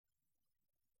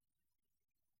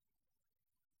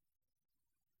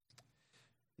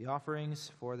The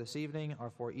offerings for this evening are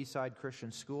for Eastside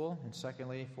Christian School, and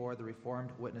secondly, for the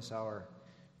Reformed Witness Hour.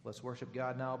 Let's worship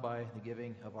God now by the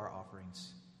giving of our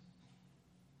offerings.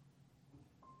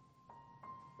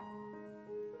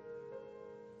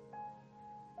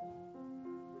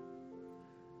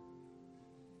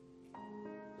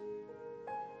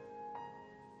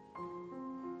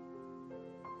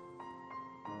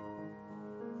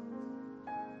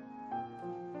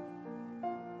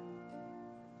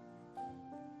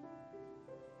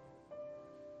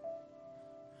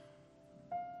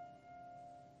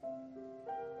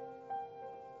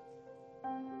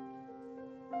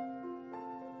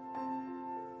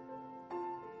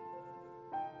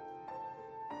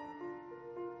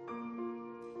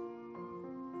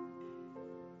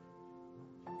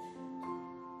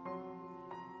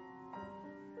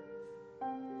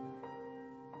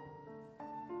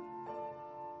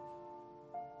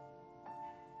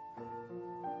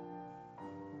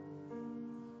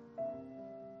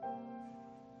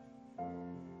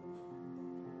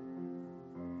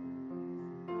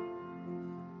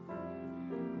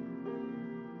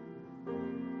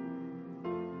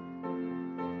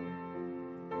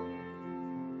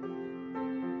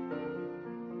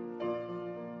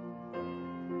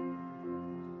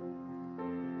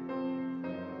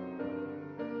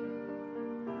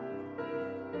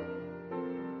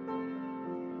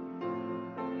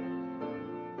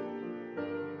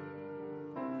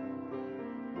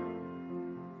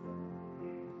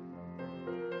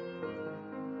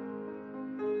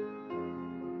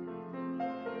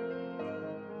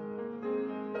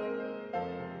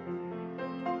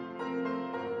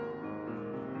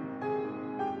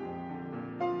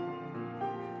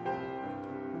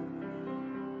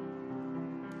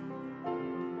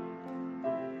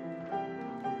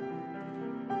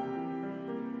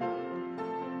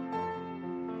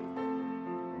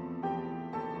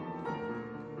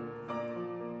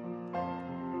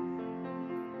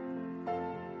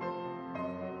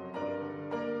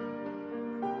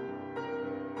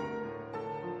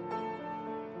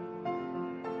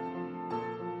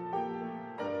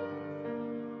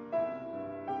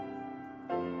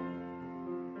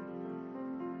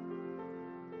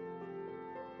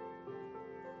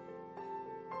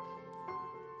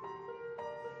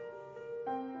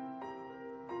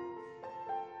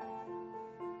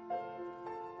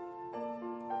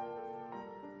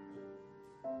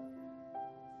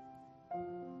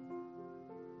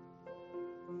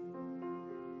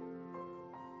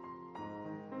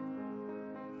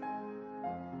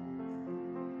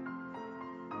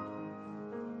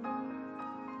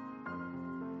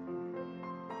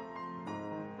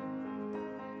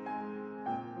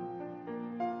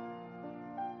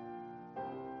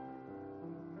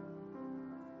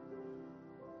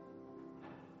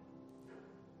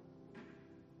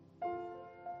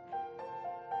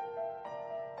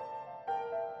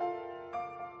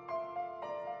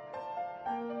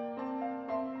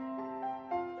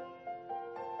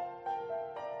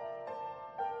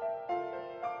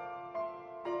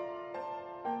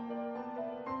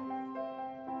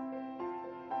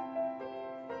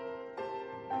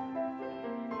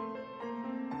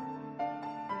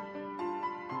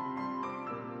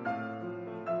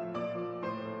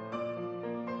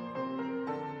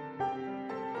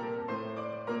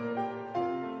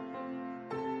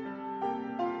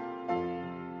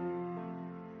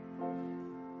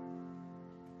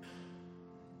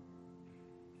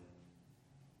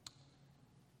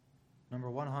 Number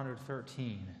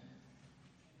 113.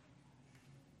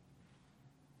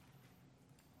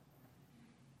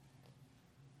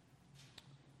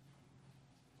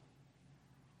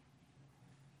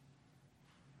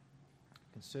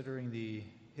 Considering the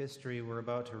history we're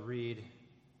about to read,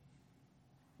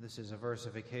 this is a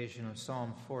versification of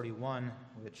Psalm 41,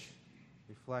 which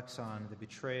reflects on the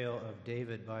betrayal of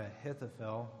David by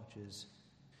Ahithophel, which is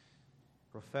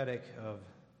prophetic of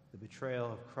the betrayal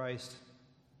of Christ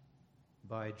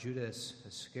by Judas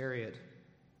Iscariot,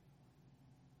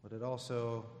 but it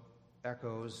also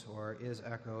echoes or is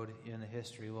echoed in the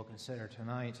history we'll consider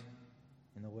tonight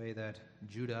in the way that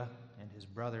Judah and his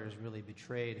brothers really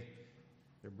betrayed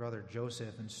their brother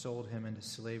Joseph and sold him into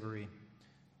slavery.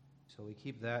 So we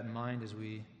keep that in mind as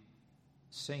we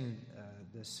sing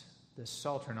this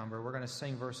Psalter number. We're going to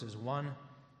sing verses 1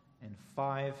 and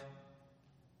 5,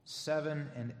 7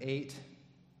 and 8,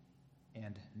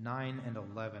 and 9 and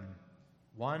 11.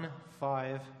 1,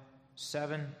 5,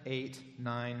 7, 8,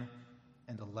 9,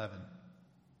 and 11.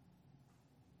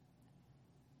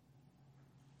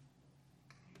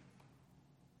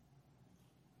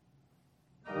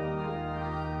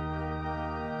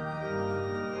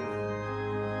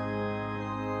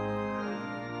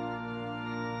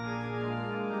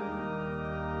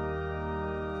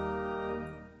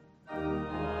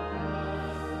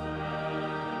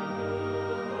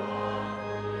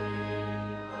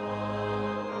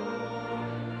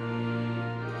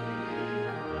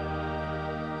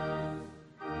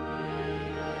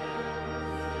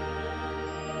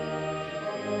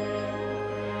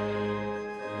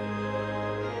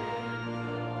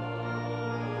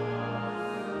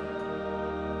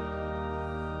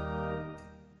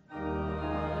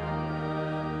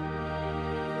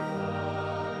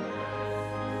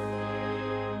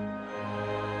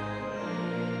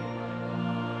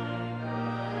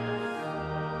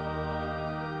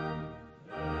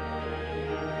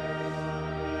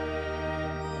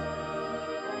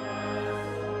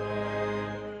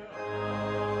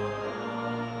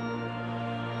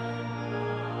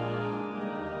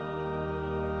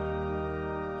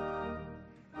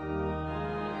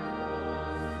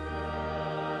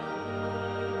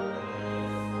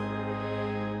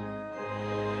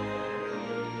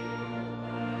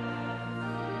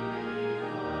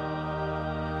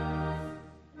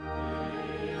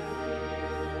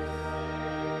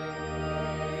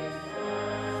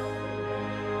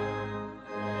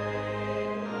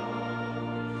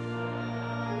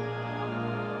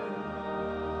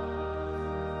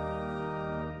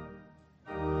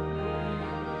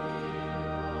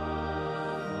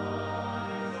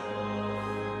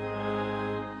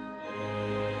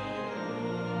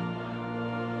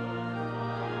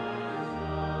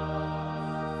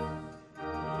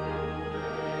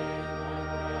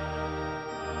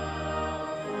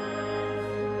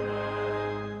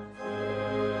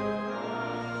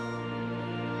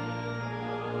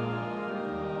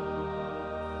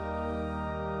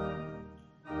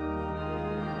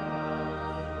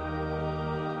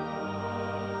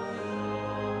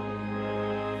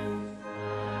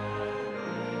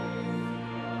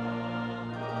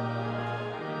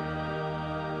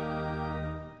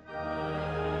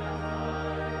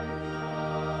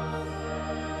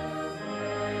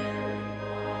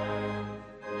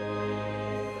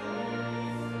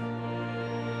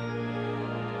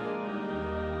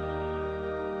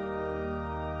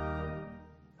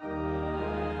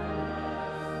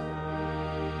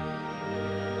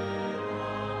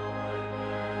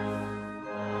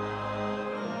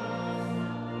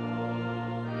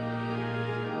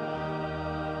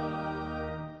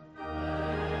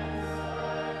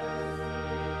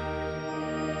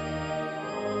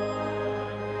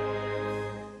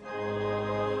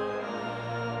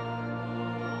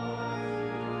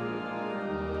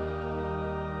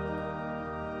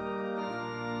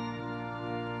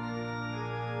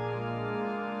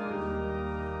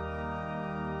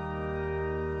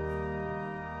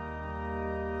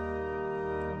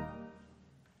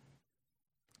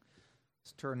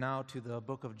 Let's turn now to the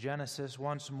book of Genesis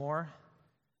once more,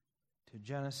 to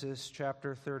Genesis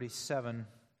chapter 37.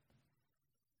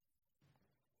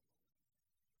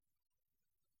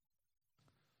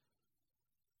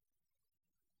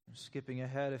 I'm skipping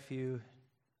ahead a few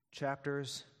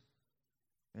chapters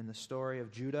in the story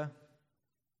of Judah,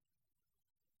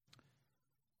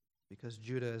 because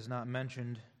Judah is not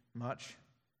mentioned much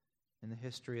in the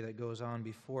history that goes on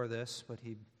before this, but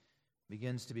he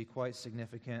begins to be quite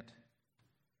significant,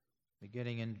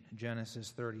 beginning in Genesis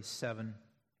 37.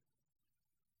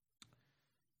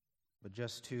 But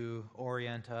just to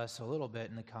orient us a little bit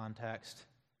in the context,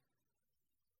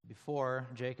 before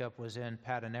Jacob was in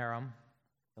Paddan Aram,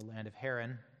 the land of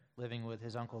Haran, living with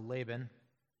his uncle Laban,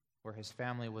 where his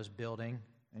family was building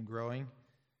and growing.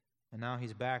 And now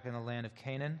he's back in the land of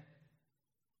Canaan,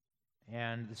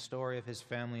 and the story of his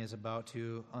family is about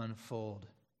to unfold.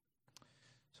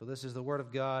 So this is the word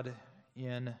of God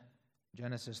in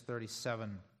Genesis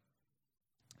 37.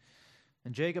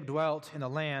 And Jacob dwelt in a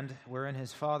land wherein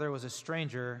his father was a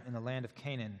stranger in the land of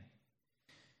Canaan.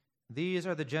 These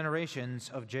are the generations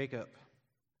of Jacob.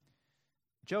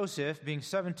 Joseph, being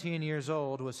 17 years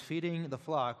old, was feeding the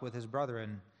flock with his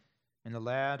brethren, and the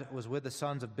lad was with the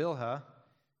sons of Bilhah,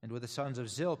 and with the sons of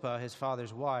Zilpah, his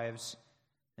father's wives,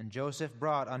 and Joseph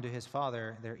brought unto his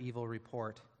father their evil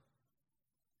report.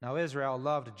 Now Israel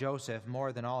loved Joseph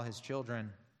more than all his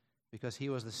children, because he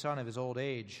was the son of his old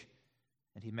age,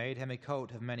 and he made him a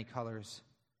coat of many colors.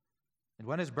 And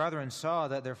when his brethren saw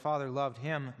that their father loved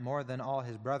him more than all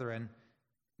his brethren,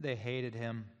 they hated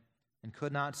him, and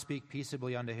could not speak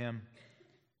peaceably unto him.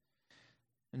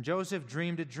 And Joseph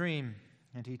dreamed a dream,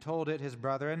 and he told it his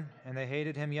brethren, and they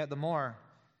hated him yet the more.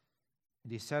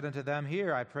 And he said unto them,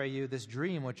 Hear, I pray you, this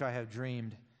dream which I have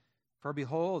dreamed. For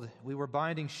behold, we were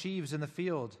binding sheaves in the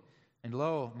field, and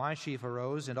lo, my sheaf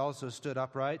arose, and also stood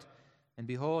upright, and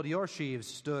behold, your sheaves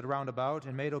stood round about,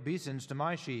 and made obeisance to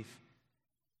my sheaf.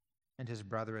 And his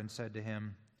brethren said to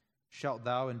him, Shalt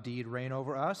thou indeed reign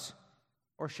over us?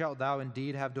 Or shalt thou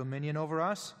indeed have dominion over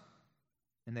us?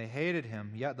 And they hated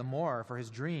him yet the more for his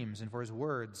dreams and for his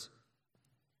words.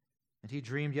 And he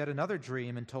dreamed yet another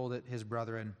dream, and told it his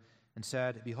brethren, and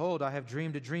said, Behold, I have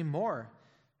dreamed a dream more.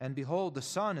 And behold, the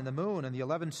sun and the moon and the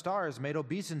 11 stars made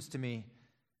obeisance to me.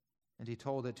 And he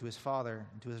told it to his father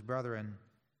and to his brethren.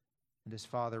 And his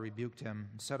father rebuked him,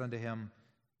 and said unto him,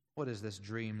 What is this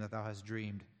dream that thou hast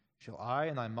dreamed? Shall I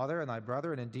and thy mother and thy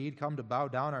brethren indeed come to bow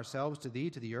down ourselves to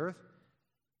thee to the earth?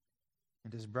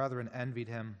 And his brethren envied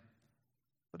him.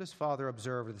 But his father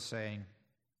observed the saying.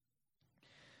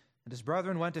 And his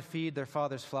brethren went to feed their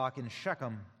father's flock in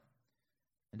Shechem.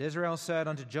 And Israel said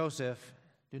unto Joseph,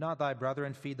 Do not thy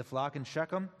brethren feed the flock in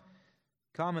Shechem?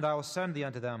 Come, and I will send thee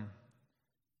unto them.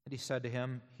 And he said to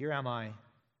him, Here am I.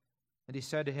 And he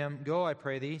said to him, Go, I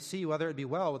pray thee, see whether it be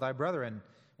well with thy brethren,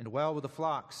 and well with the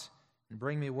flocks, and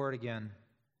bring me word again.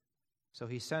 So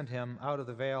he sent him out of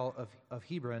the vale of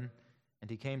Hebron, and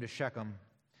he came to Shechem.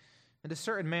 And a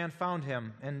certain man found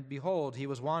him, and behold, he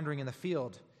was wandering in the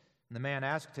field. And the man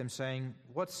asked him, saying,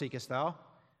 What seekest thou?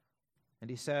 And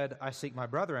he said, I seek my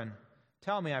brethren.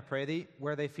 Tell me, I pray thee,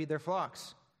 where they feed their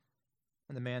flocks.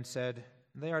 And the man said,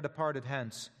 They are departed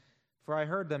hence, for I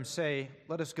heard them say,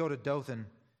 Let us go to Dothan.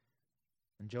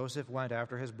 And Joseph went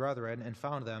after his brethren, and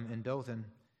found them in Dothan.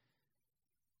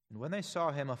 And when they saw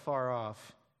him afar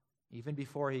off, even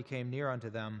before he came near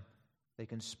unto them, they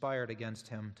conspired against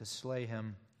him to slay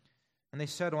him. And they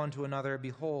said one to another,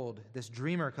 Behold, this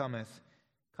dreamer cometh.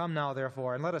 Come now,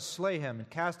 therefore, and let us slay him, and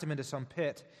cast him into some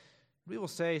pit. We will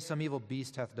say, Some evil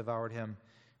beast hath devoured him,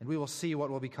 and we will see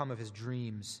what will become of his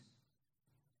dreams.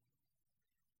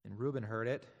 And Reuben heard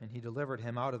it, and he delivered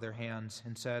him out of their hands,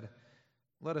 and said,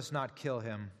 Let us not kill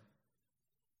him.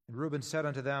 And Reuben said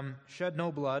unto them, Shed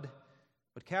no blood,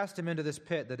 but cast him into this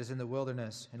pit that is in the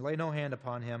wilderness, and lay no hand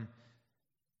upon him,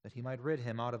 that he might rid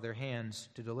him out of their hands,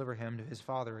 to deliver him to his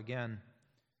father again.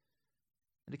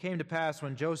 And it came to pass,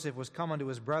 when Joseph was come unto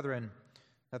his brethren,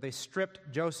 that they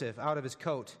stripped Joseph out of his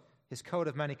coat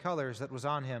of many colors that was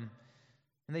on him.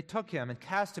 And they took him and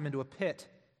cast him into a pit.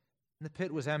 And the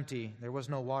pit was empty, there was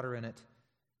no water in it.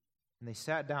 And they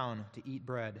sat down to eat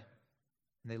bread.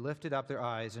 And they lifted up their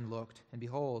eyes and looked, and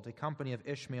behold, a company of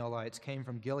Ishmaelites came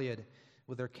from Gilead,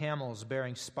 with their camels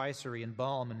bearing spicery and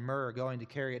balm and myrrh, going to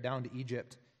carry it down to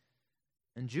Egypt.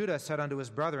 And Judah said unto his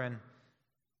brethren,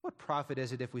 What profit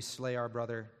is it if we slay our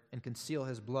brother and conceal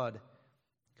his blood?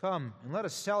 Come, and let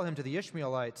us sell him to the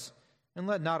Ishmaelites, and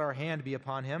let not our hand be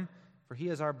upon him, for he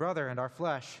is our brother and our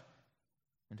flesh.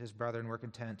 And his brethren were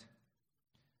content.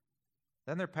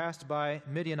 Then there passed by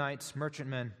Midianites,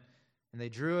 merchantmen, And they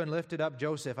drew and lifted up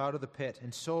Joseph out of the pit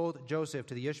and sold Joseph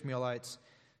to the Ishmaelites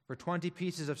for 20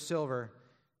 pieces of silver,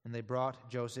 and they brought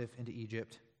Joseph into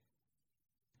Egypt.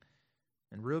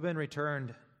 And Reuben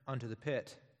returned unto the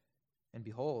pit, and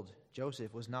behold,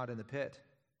 Joseph was not in the pit.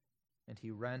 And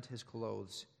he rent his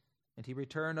clothes. And he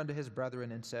returned unto his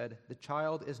brethren and said, The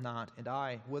child is not, and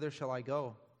I, whither shall I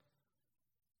go?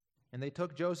 And they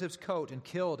took Joseph's coat and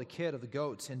killed a kid of the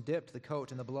goats and dipped the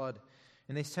coat in the blood.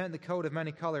 And they sent the coat of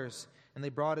many colors, and they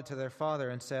brought it to their father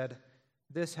and said,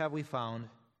 This have we found.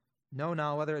 Know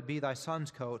now whether it be thy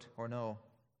son's coat or no.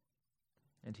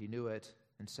 And he knew it,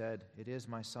 and said, It is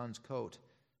my son's coat.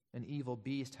 An evil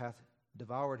beast hath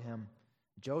devoured him.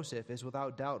 Joseph is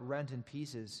without doubt rent in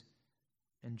pieces.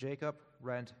 And Jacob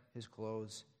rent his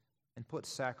clothes, and put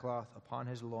sackcloth upon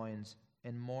his loins,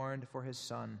 and mourned for his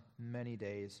son many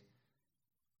days.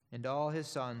 And all his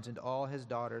sons and all his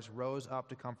daughters rose up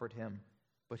to comfort him,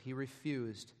 but he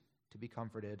refused to be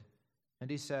comforted. And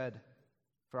he said,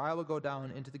 For I will go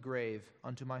down into the grave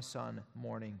unto my son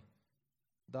mourning.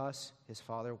 Thus his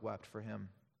father wept for him.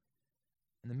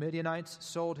 And the Midianites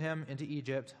sold him into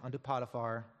Egypt unto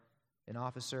Potiphar, an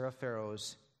officer of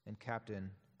Pharaoh's and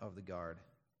captain of the guard.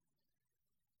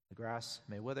 The grass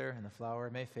may wither and the flower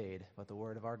may fade, but the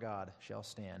word of our God shall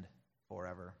stand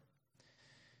forever.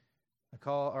 I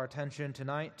call our attention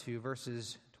tonight to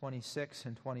verses 26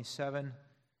 and 27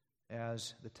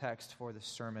 as the text for this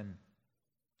sermon.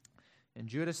 And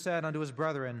Judah said unto his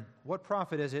brethren, What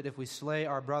profit is it if we slay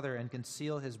our brother and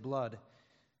conceal his blood?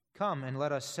 Come, and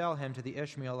let us sell him to the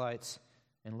Ishmaelites,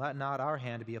 and let not our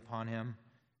hand be upon him,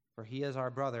 for he is our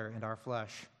brother and our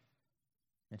flesh.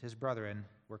 And his brethren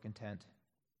were content.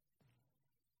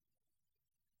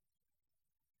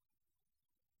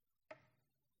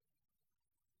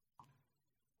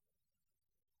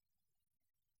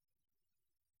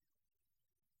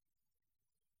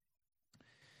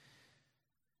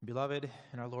 Beloved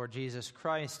in our Lord Jesus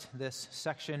Christ, this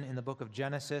section in the book of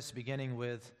Genesis, beginning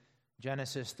with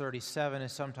Genesis 37,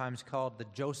 is sometimes called the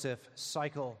Joseph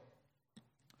cycle.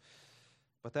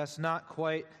 But that's not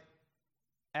quite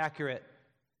accurate.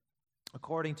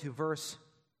 According to verse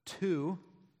 2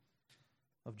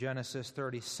 of Genesis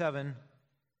 37,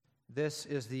 this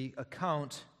is the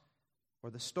account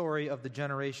or the story of the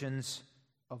generations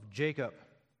of Jacob.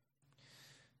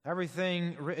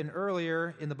 Everything written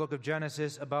earlier in the book of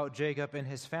Genesis about Jacob and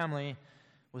his family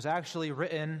was actually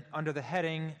written under the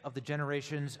heading of the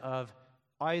generations of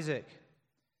Isaac.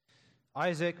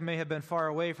 Isaac may have been far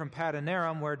away from Paddan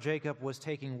Aram, where Jacob was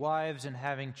taking wives and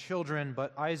having children,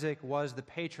 but Isaac was the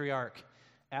patriarch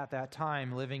at that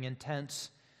time, living in tents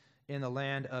in the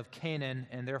land of Canaan,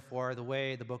 and therefore the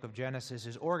way the book of Genesis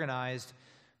is organized,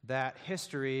 that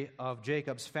history of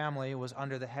Jacob's family was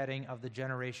under the heading of the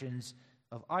generations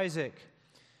of Isaac.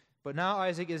 But now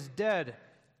Isaac is dead,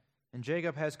 and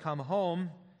Jacob has come home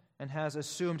and has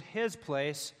assumed his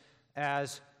place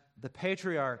as the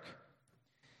patriarch.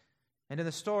 And in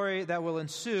the story that will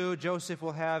ensue, Joseph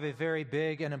will have a very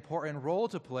big and important role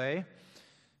to play,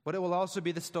 but it will also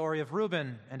be the story of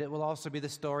Reuben, and it will also be the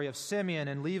story of Simeon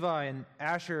and Levi and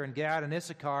Asher and Gad and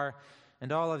Issachar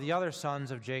and all of the other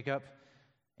sons of Jacob.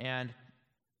 And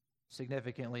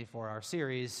significantly for our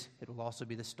series, it will also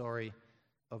be the story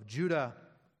of Judah.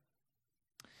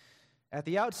 At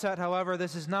the outset, however,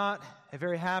 this is not a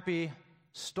very happy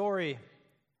story.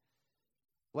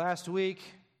 Last week,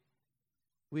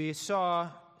 we saw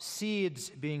seeds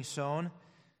being sown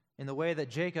in the way that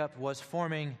Jacob was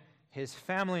forming his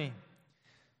family.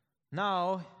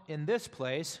 Now, in this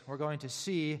place, we're going to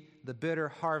see the bitter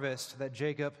harvest that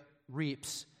Jacob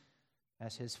reaps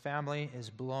as his family is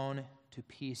blown to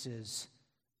pieces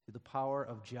through the power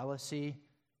of jealousy,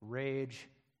 rage,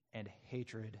 and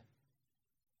hatred.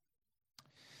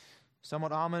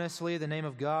 Somewhat ominously, the name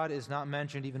of God is not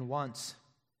mentioned even once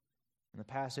in the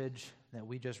passage that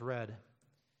we just read.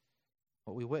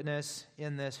 What we witness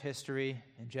in this history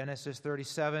in Genesis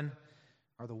 37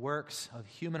 are the works of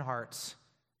human hearts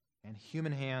and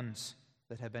human hands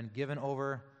that have been given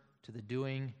over to the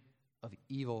doing of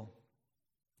evil.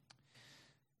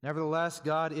 Nevertheless,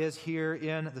 God is here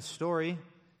in the story.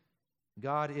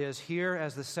 God is here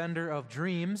as the sender of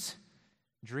dreams,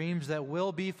 dreams that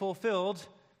will be fulfilled,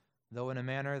 though in a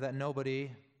manner that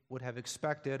nobody would have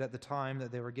expected at the time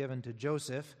that they were given to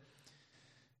Joseph.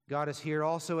 God is here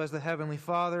also as the Heavenly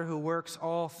Father who works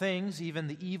all things, even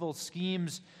the evil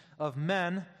schemes of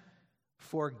men,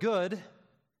 for good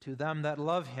to them that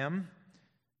love him,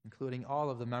 including all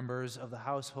of the members of the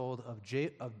household of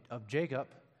Jacob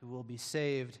who will be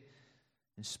saved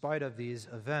in spite of these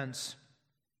events.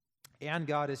 And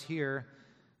God is here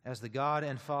as the God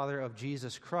and Father of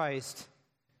Jesus Christ,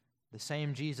 the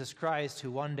same Jesus Christ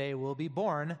who one day will be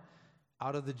born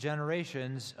out of the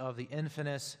generations of the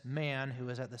infamous man who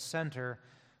is at the center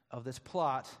of this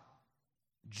plot,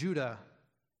 Judah,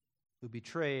 who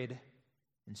betrayed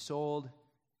and sold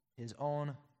his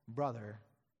own brother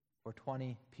for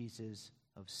 20 pieces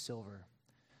of silver.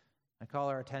 I call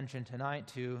our attention tonight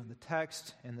to the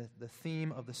text, and the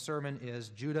theme of the sermon is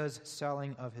Judah's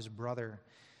selling of his brother.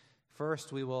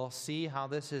 First, we will see how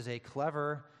this is a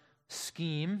clever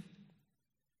scheme.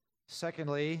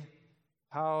 Secondly,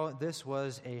 how this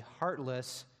was a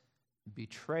heartless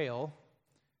betrayal.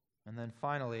 And then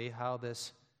finally, how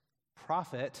this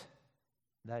profit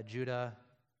that Judah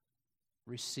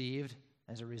received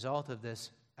as a result of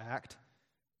this act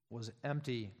was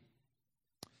empty.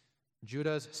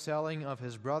 Judah's selling of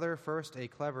his brother, first a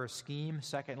clever scheme,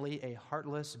 secondly a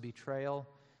heartless betrayal,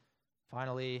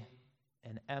 finally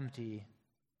an empty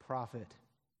profit.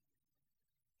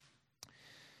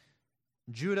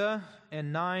 Judah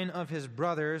and 9 of his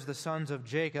brothers, the sons of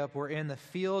Jacob, were in the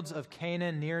fields of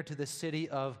Canaan near to the city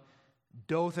of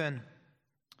Dothan.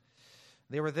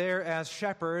 They were there as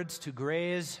shepherds to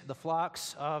graze the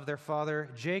flocks of their father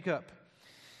Jacob.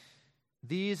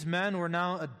 These men were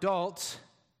now adults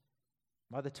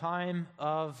by the time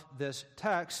of this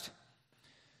text,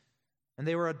 and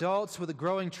they were adults with a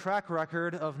growing track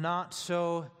record of not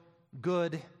so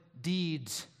good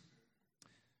deeds.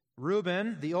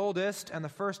 Reuben, the oldest and the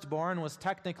firstborn, was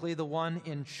technically the one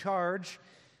in charge,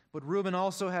 but Reuben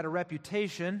also had a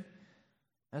reputation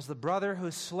as the brother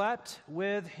who slept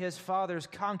with his father's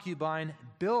concubine,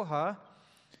 Bilhah,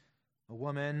 a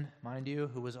woman, mind you,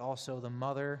 who was also the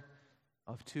mother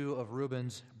of 2 of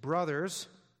Reuben's brothers.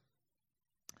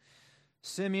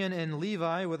 Simeon and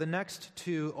Levi were the next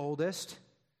 2 oldest,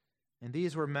 and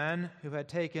these were men who had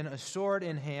taken a sword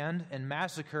in hand and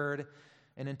massacred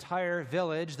an entire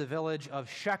village, the village of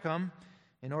Shechem,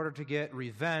 in order to get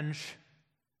revenge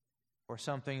for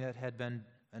something that had been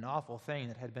an awful thing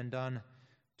that had been done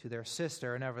to their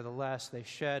sister. Nevertheless, they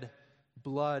shed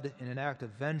blood in an act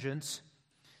of vengeance.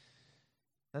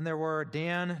 Then there were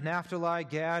Dan, Naphtali,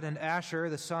 Gad, and Asher,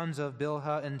 the sons of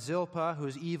Bilhah and Zilpah,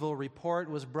 whose evil report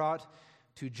was brought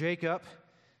to Jacob.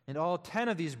 And all 10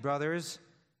 of these brothers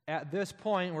at this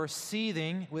point were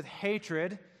seething with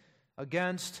hatred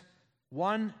against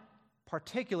one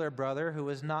particular brother who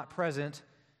was not present,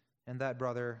 and that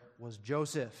brother was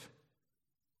Joseph.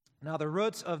 Now, the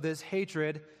roots of this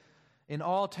hatred in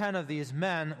all 10 of these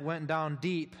men went down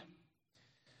deep.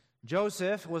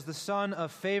 Joseph was the son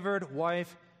of favored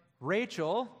wife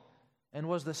Rachel and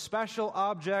was the special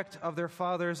object of their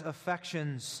father's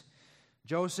affections.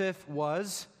 Joseph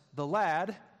was the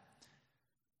lad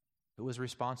who was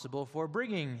responsible for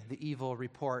bringing the evil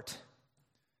report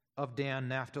of Dan,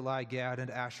 Naphtali, Gad,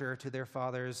 and Asher to their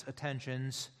father's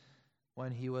attentions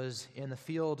when he was in the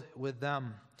field with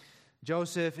them.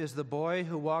 Joseph is the boy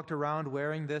who walked around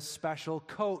wearing this special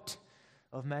coat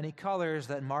of many colors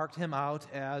that marked him out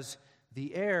as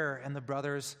the heir, and the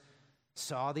brothers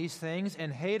saw these things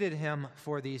and hated him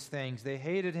for these things. They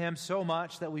hated him so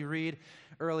much that we read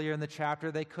earlier in the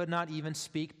chapter they could not even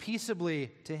speak peaceably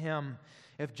to him.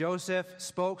 If Joseph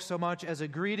spoke so much as a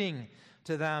greeting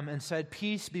to them and said,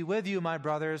 "Peace be with you, my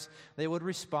brothers," they would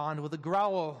respond with a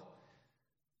growl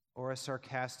or a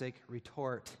sarcastic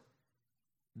retort.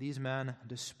 These men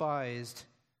despised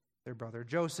their brother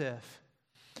Joseph.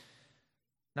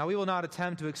 Now, we will not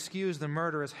attempt to excuse the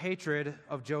murderous hatred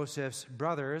of Joseph's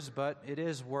brothers, but it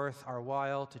is worth our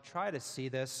while to try to see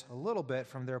this a little bit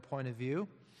from their point of view.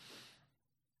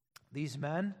 These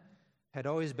men had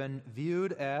always been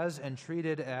viewed as and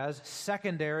treated as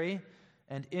secondary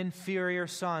and inferior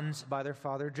sons by their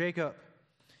father Jacob.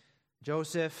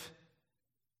 Joseph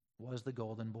was the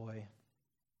golden boy.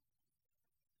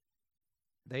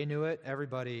 They knew it,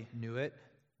 everybody knew it,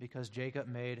 because Jacob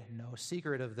made no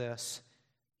secret of this.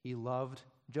 He loved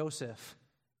Joseph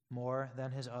more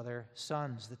than his other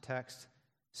sons. The text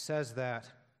says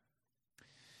that.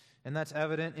 And that's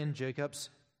evident in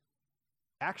Jacob's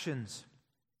actions.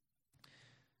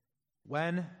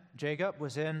 When Jacob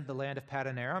was in the land of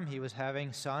Paddan Aram, he was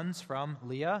having sons from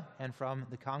Leah and from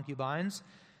the concubines.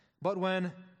 But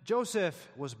when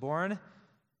Joseph was born,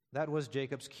 that was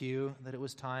Jacob's cue that it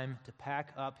was time to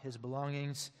pack up his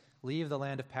belongings, leave the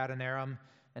land of Paddan Aram,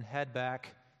 and head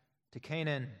back to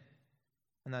Canaan.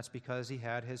 And that's because he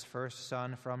had his first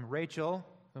son from Rachel,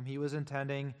 whom he was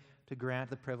intending to grant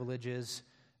the privileges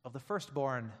of the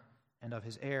firstborn and of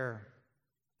his heir.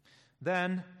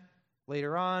 Then,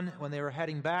 later on, when they were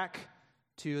heading back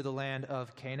to the land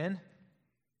of Canaan,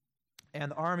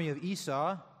 and the army of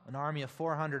Esau An army of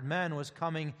 400 men was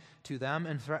coming to them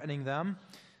and threatening them.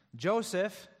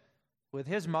 Joseph, with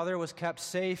his mother, was kept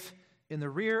safe in the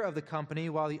rear of the company,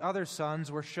 while the other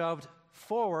sons were shoved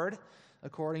forward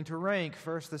according to rank.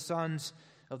 First the sons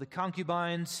of the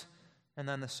concubines, and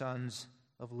then the sons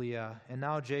of Leah. And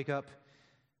now Jacob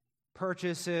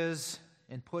purchases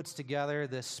and puts together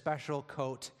this special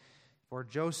coat for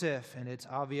Joseph. And it's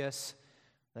obvious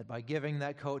that by giving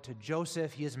that coat to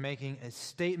Joseph, he is making a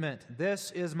statement.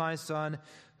 This is my son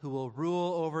who will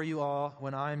rule over you all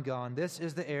when I am gone. This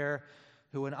is the heir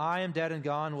who, when I am dead and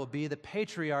gone, will be the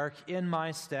patriarch in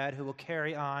my stead, who will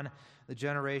carry on the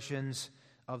generations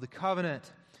of the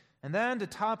covenant. And then to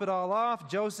top it all off,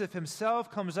 Joseph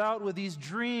himself comes out with these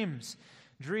dreams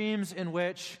in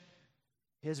which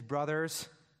his brothers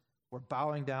were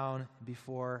bowing down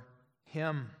before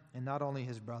him. And not only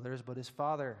his brothers, but his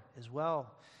father as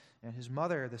well, and his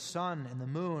mother, the sun and the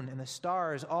moon and the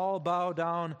stars, all bow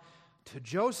down to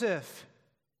Joseph.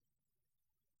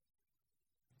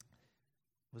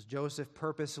 Was Joseph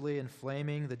purposely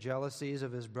inflaming the jealousies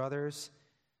of his brothers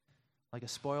like a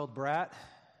spoiled brat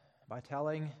by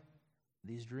telling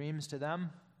these dreams to them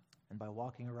and by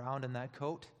walking around in that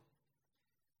coat?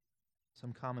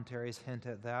 Some commentaries hint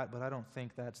at that, but I don't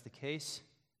think that's the case.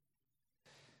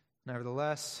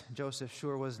 Nevertheless, Joseph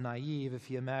sure was naive if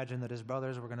he imagined that his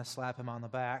brothers were going to slap him on the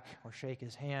back or shake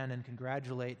his hand and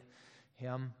congratulate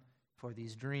him for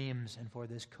these dreams and for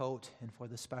this coat and for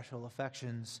the special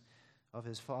affections of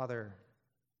his father.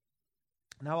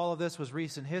 Now all of this was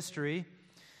recent history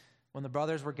when the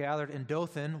brothers were gathered in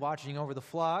Dothan watching over the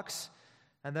flocks,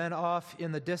 and then off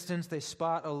in the distance they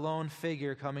spot a lone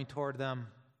figure coming toward them.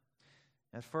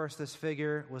 At first this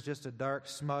figure was just a dark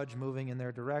smudge moving in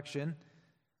their direction,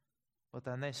 but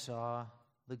then they saw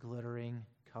the glittering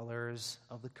colors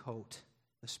of the coat,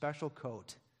 the special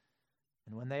coat.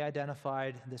 And when they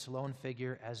identified this lone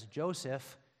figure as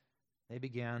Joseph, they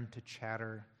began to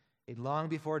chatter. And long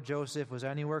before Joseph was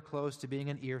anywhere close to being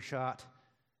in earshot,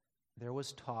 there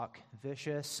was talk,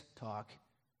 vicious talk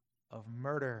of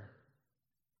murder.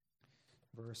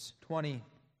 Verse 20.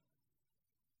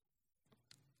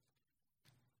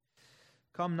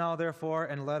 Come now, therefore,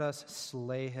 and let us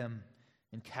slay him,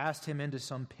 and cast him into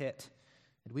some pit.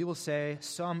 And we will say,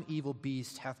 some evil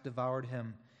beast hath devoured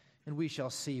him, and we shall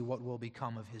see what will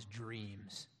become of his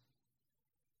dreams.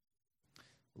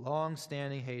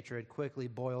 Long-standing hatred quickly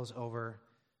boils over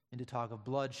into talk of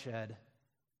bloodshed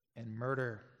and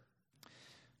murder.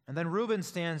 And then Reuben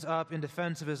stands up in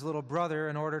defense of his little brother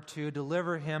in order to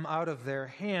deliver him out of their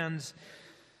hands.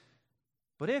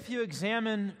 But if you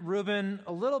examine Reuben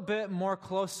a little bit more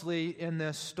closely in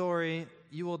this story,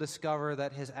 you will discover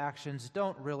that his actions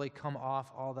don't really come off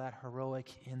all that heroic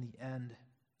in the end.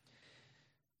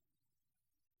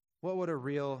 What would a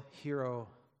real hero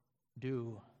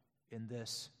do in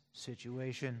this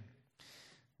situation?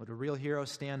 Would a real hero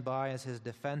stand by as his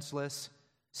defenseless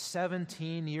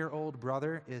 17-year-old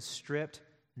brother is stripped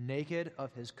naked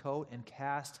of his coat and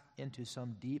cast into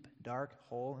some deep, dark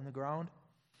hole in the ground?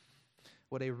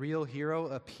 Would a real hero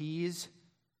appease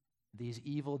these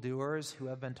evildoers who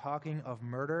have been talking of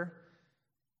murder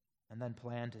and then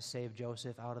plan to save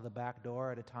Joseph out of the back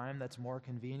door at a time that's more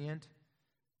convenient?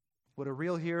 Would a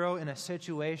real hero in a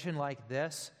situation like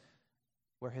this,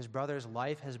 where his brother's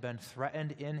life has been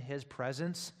threatened in his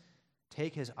presence,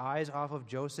 take his eyes off of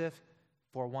Joseph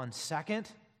for 1 second?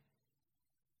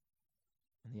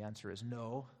 And the answer is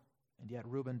no. And yet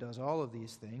Reuben does all of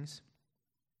these things.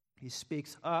 He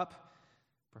speaks up,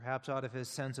 perhaps out of his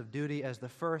sense of duty as the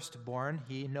firstborn.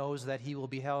 He knows that he will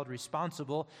be held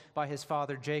responsible by his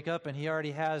father Jacob, and he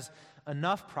already has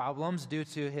enough problems due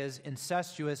to his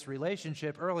incestuous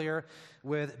relationship earlier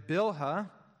with Bilhah.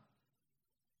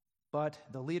 But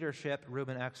the leadership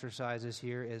Reuben exercises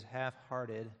here is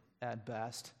half-hearted at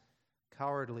best,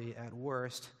 cowardly at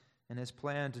worst, and his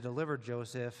plan to deliver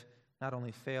Joseph not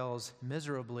only fails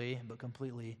miserably, but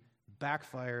completely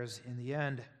backfires in the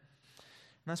end.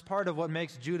 And that's part of what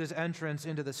makes Judah's entrance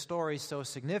into the story so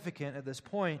significant at this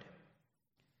point.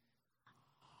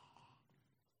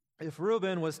 If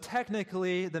Reuben was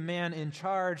technically the man in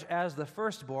charge as the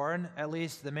firstborn, at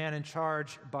least the man in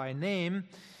charge by name,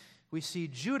 we see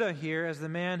Judah here as the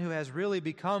man who has really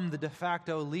become the de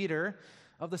facto leader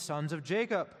of the sons of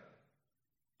Jacob.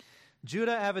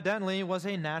 Judah evidently was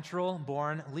a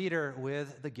natural-born leader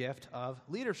with the gift of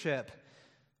leadership.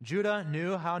 Judah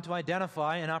knew how to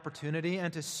identify an opportunity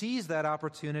and to seize that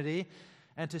opportunity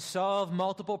and to solve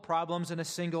multiple problems in a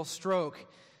single stroke.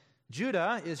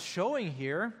 Judah is showing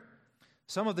here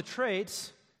some of the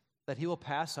traits that he will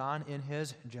pass on in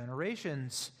his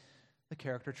generations, the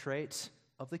character traits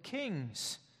of the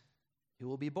kings who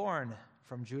will be born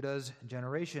from Judah's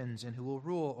generations and who will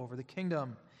rule over the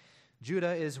kingdom.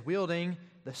 Judah is wielding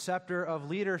the scepter of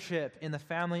leadership in the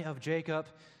family of Jacob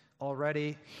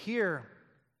already here.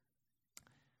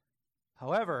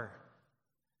 However,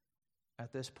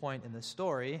 at this point in the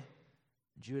story,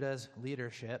 Judah's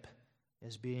leadership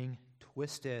is being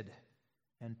twisted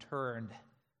and turned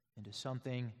into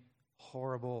something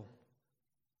horrible.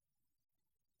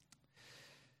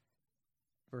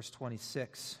 Verse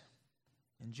 26,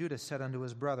 and Judah said unto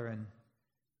his brethren,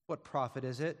 what profit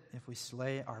is it if we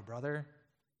slay our brother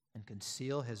and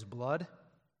conceal his blood?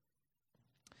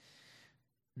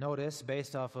 Notice,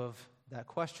 based off of that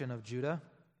question of Judah,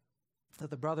 that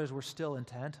the brothers were still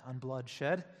intent on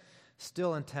bloodshed,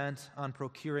 still intent on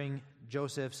procuring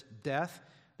Joseph's death,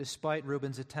 despite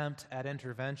Reuben's attempt at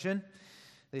intervention.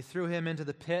 They threw him into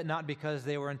the pit not because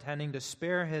they were intending to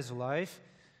spare his life.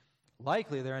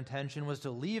 Likely their intention was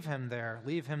to leave him there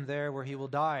where he will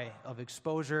die of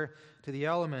exposure to the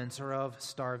elements or of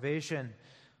starvation.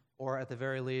 Or at the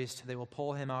very least, they will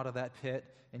pull him out of that pit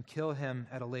and kill him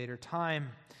at a later time.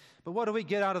 But what do we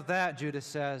get out of that, Judah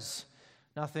says?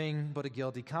 Nothing but a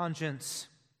guilty conscience.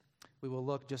 We will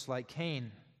look just like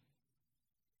Cain.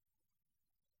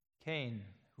 Cain,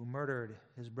 who murdered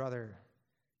his brother.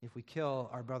 If we kill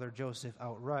our brother Joseph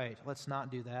outright, let's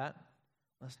not do that.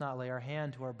 Let's not lay our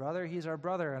hand to our brother. He's our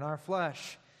brother in our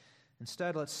flesh.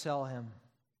 Instead, let's sell him.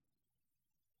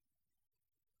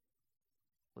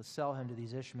 Let's sell him to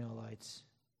these Ishmaelites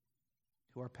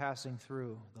who are passing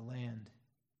through the land.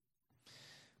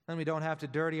 Then we don't have to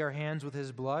dirty our hands with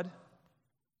his blood.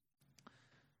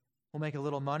 We'll make a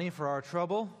little money for our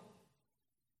trouble,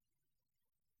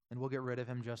 and we'll get rid of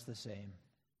him just the same.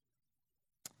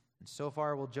 And so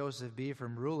far will Joseph be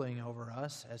from ruling over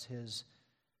us, as his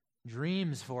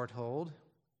dreams foretold,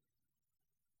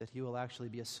 that he will actually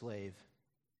be a slave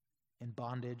in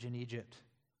bondage in Egypt,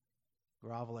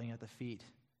 groveling at the feet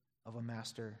of a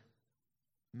master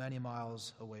many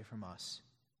miles away from us.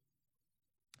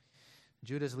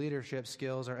 Judah's leadership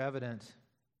skills are evident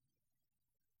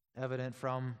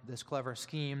from this clever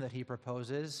scheme that he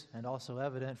proposes, and also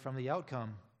evident from the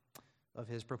outcome of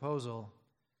his proposal.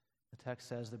 The text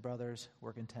says the brothers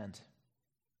were content,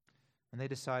 and they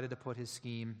decided to put his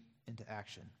scheme into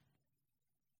action.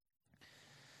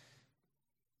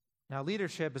 Now,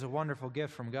 leadership is a wonderful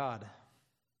gift from God.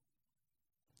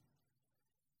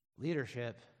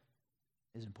 Leadership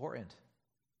is important.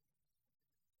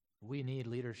 We need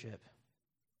leadership.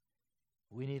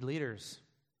 We need leaders.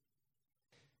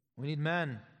 We need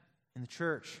men in the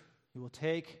church who will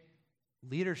take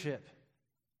leadership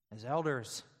as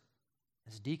elders,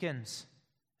 as deacons,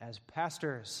 as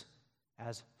pastors,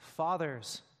 as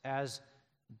fathers, as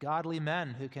godly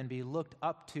men who can be looked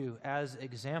up to as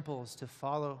examples to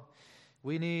follow.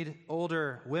 We need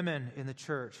older women in the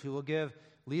church who will give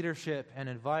leadership and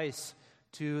advice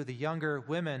to the younger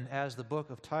women, as the book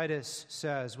of Titus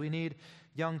says. We need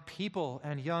young people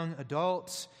and young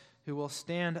adults who will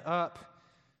stand up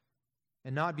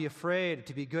and not be afraid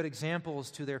to be good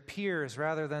examples to their peers,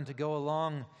 rather than to go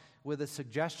along with the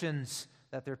suggestions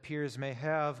that their peers may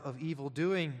have of evil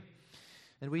doing.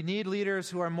 And we need leaders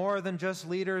who are more than just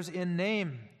leaders in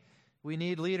name. We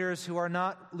need leaders who are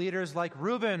not leaders like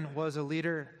Reuben was a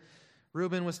leader.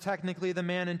 Reuben was technically the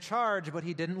man in charge, but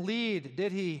he didn't lead,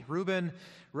 did he? Reuben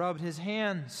rubbed his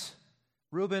hands.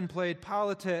 Reuben played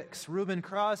politics. Reuben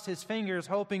crossed his fingers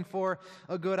hoping for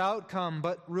a good outcome,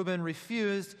 but Reuben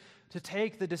refused to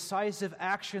take the decisive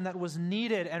action that was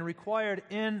needed and required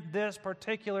in this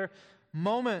particular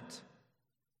moment.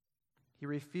 He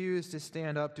refused to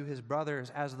stand up to his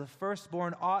brothers as the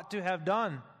firstborn ought to have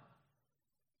done,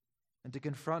 and to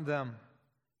confront them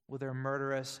with their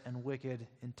murderous and wicked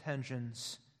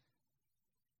intentions.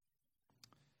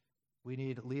 We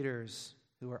need leaders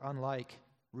who are unlike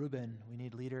Reuben. We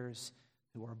need leaders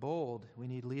who are bold. We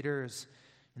need leaders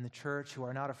in the church who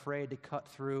are not afraid to cut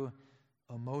through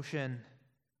emotion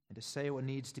and to say what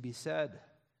needs to be said.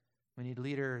 We need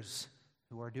leaders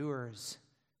who are doers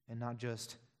and not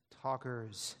just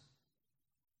talkers.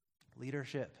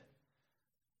 Leadership.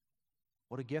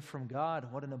 What a gift from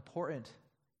God. What an important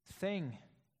thing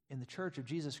in the church of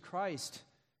Jesus Christ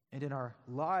and in our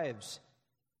lives.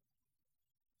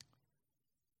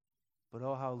 But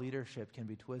oh, how leadership can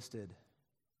be twisted.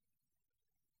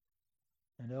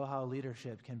 And oh, how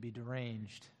leadership can be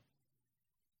deranged.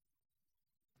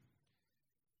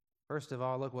 First of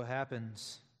all, look what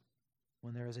happens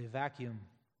when there is a vacuum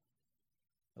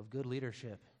of good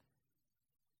leadership.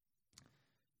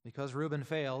 Because Reuben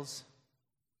fails,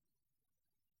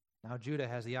 now Judah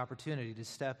has the opportunity to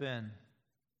step in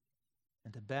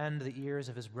and to bend the ears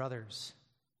of his brothers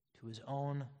to his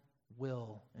own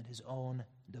will and his own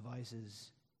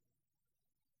devices.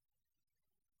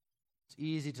 It's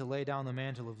easy to lay down the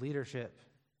mantle of leadership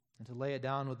and to lay it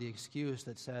down with the excuse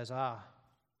that says,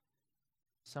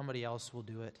 somebody else will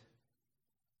do it.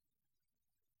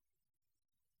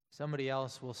 Somebody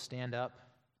else will stand up,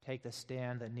 take the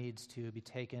stand that needs to be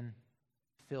taken,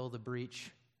 fill the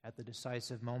breach at the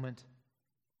decisive moment.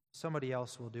 Somebody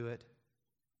else will do it.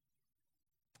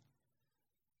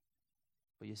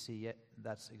 But you see,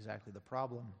 that's exactly the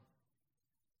problem.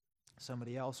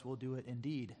 Somebody else will do it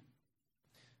indeed.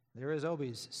 There is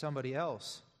always somebody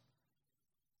else.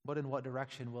 But in what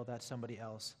direction will that somebody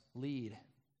else lead?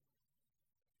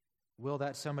 Will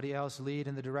that somebody else lead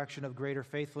in the direction of greater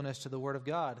faithfulness to the Word of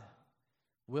God?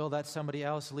 Will that somebody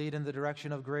else lead in the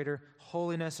direction of greater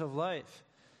holiness of life?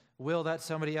 Will that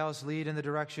somebody else lead in the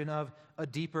direction of a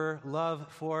deeper love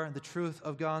for the truth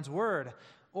of God's Word?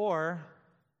 Or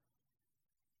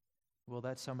will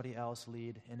that somebody else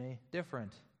lead in a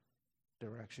different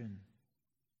direction?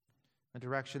 A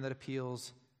direction that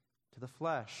appeals to the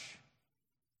flesh.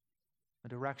 A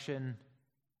direction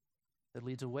that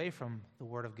leads away from the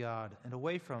Word of God and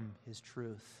away from His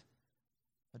truth.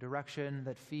 A direction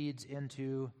that feeds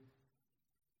into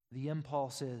the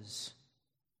impulses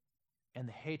and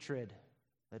the hatred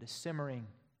that is simmering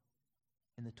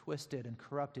in the twisted and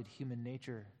corrupted human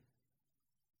nature.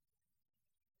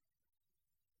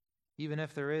 Even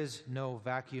if there is no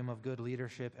vacuum of good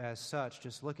leadership as such,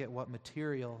 just look at what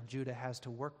material Judah has to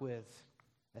work with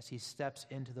as he steps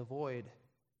into the void.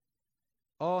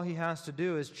 All he has to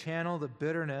do is channel the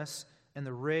bitterness and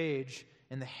the rage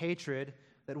and the hatred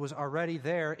that was already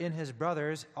there in his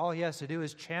brothers. All he has to do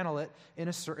is channel it in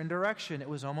a certain direction. It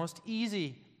was almost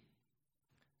easy.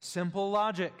 Simple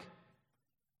logic.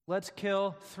 Let's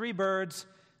kill 3 birds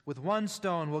with 1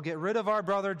 stone. We'll get rid of our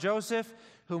brother Joseph,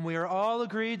 whom we are all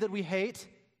agreed that we hate.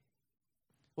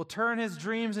 We'll turn his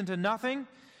dreams into nothing,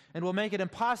 and we'll make it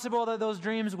impossible that those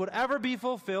dreams would ever be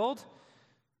fulfilled.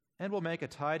 And we'll make a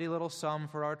tidy little sum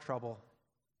for our trouble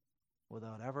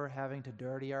without ever having to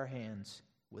dirty our hands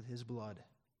with his blood.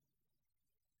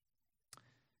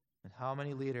 And how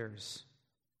many leaders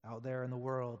out there in the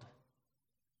world,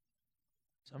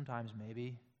 sometimes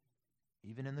maybe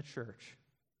even in the church,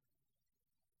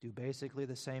 do basically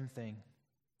the same thing.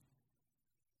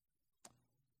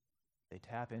 They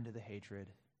tap into the hatred.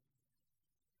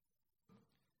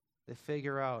 They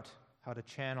figure out how to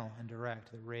channel and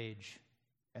direct the rage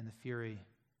and the fury.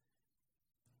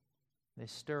 They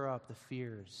stir up the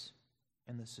fears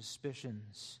and the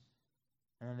suspicions,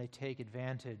 and then they take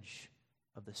advantage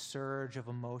of the surge of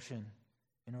emotion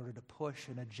in order to push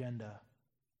an agenda.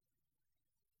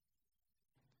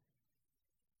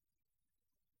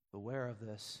 Beware of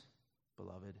this,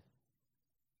 beloved.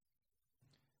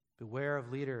 Beware of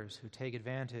leaders who take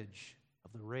advantage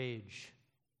of the rage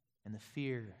and the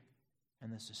fear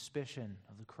and the suspicion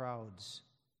of the crowds.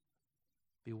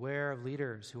 Beware of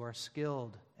leaders who are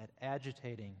skilled at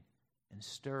agitating and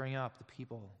stirring up the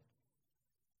people,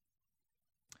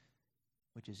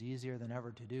 which is easier than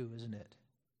ever to do, isn't it?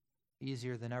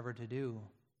 Easier than ever to do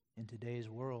in today's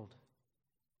world,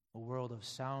 a world of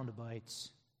sound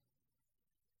bites,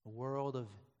 a world of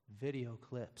video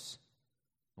clips,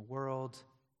 a world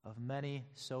of many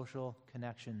social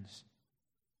connections.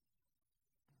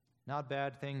 Not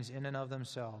bad things in and of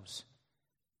themselves,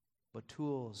 but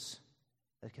tools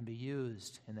that can be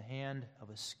used in the hand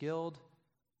of a skilled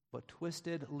but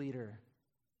twisted leader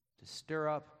to stir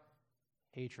up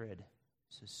hatred,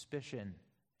 suspicion,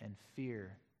 and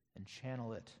fear, and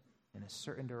channel it in a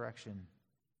certain direction.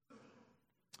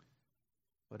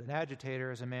 But an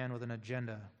agitator is a man with an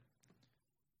agenda,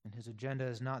 and his agenda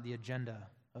is not the agenda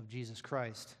of Jesus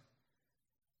Christ.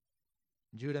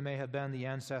 Judah may have been the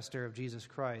ancestor of Jesus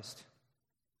Christ,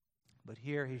 but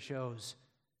here he shows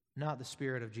not the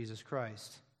spirit of Jesus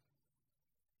Christ,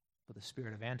 but the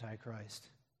spirit of Antichrist.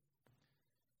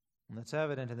 And that's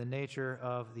evident in the nature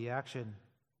of the action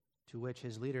to which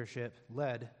his leadership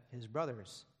led his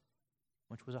brothers,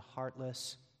 which was a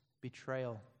heartless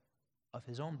betrayal of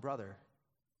his own brother,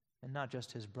 and not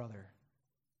just his brother,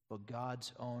 but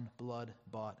God's own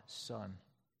blood-bought son.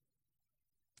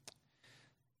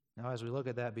 Now, as we look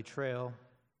at that betrayal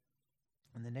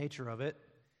and the nature of it,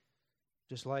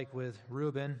 just like with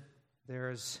Reuben,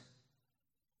 there's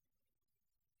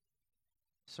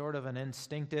sort of an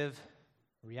instinctive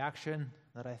reaction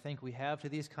that I think we have to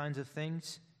these kinds of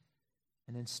things,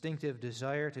 an instinctive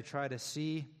desire to try to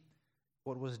see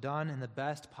what was done in the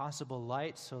best possible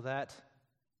light so that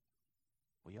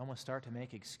we almost start to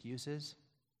make excuses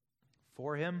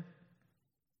for him.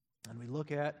 And we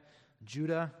look at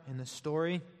Judah in the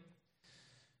story,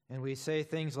 and we say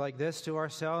things like this to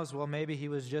ourselves: well, maybe he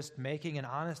was just making an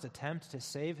honest attempt to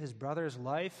save his brother's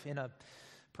life in a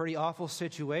pretty awful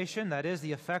situation. That is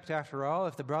the effect, after all.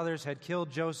 If the brothers had killed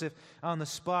Joseph on the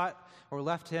spot or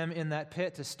left him in that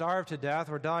pit to starve to death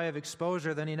or die of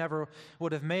exposure, then he never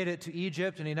would have made it to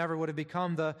Egypt, and he never would have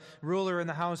become the ruler in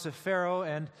the house of Pharaoh,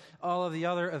 and all of the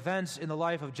other events in the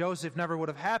life of Joseph never would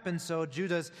have happened. So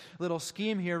Judah's little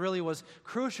scheme here really was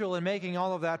crucial in making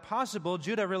all of that possible.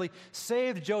 Judah really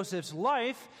saved Joseph's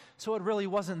life, so it really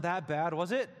wasn't that bad,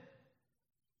 was it?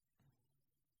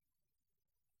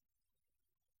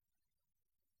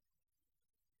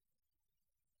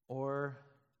 Or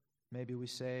maybe we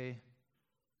say,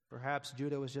 perhaps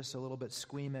Judah was just a little bit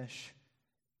squeamish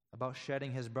about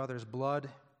shedding his brother's blood.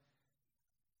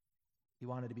 He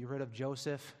wanted to be rid of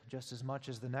Joseph just as much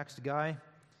as the next guy,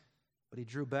 but he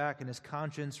drew back in his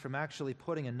conscience from actually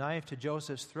putting a knife to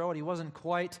Joseph's throat. He wasn't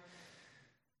quite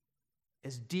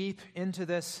as deep into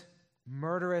this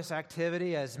murderous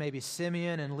activity as maybe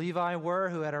Simeon and Levi were,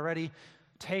 who had already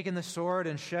taken the sword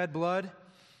and shed blood.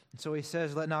 And so he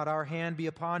says, let not our hand be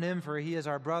upon him, for he is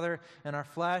our brother and our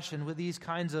flesh. And with these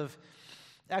kinds of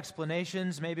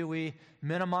explanations, maybe we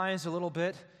minimize a little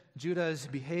bit Judah's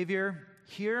behavior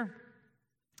here.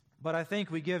 But I think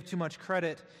we give too much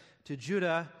credit to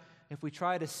Judah if we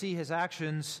try to see his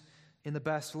actions in the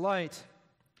best light.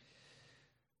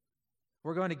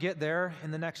 We're going to get there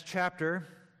in the next chapter.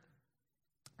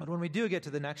 But when we do get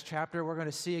to the next chapter, we're going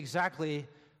to see exactly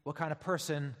what kind of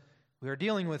person we are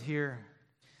dealing with here.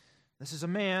 This is a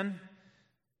man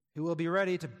who will be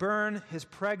ready to burn his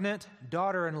pregnant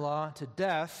daughter-in-law to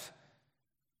death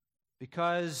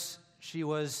because she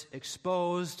was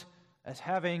exposed as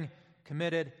having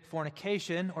committed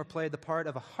fornication or played the part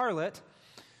of a harlot.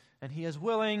 And he is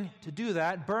willing to do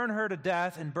that, burn her to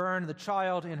death and burn the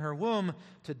child in her womb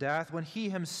to death, when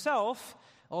he himself,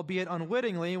 albeit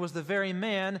unwittingly, was the very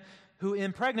man who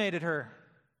impregnated her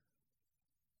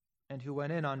and who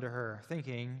went in unto her,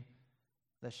 thinking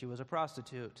that she was a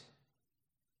prostitute.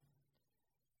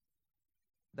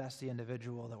 That's the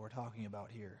individual that we're talking about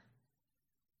here.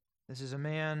 This is a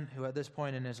man who at this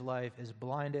point in his life is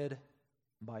blinded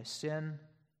by sin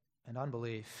and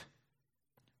unbelief.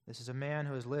 This is a man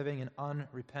who is living an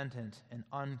unrepentant and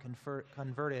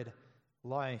unconverted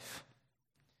life.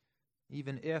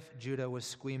 Even if Judah was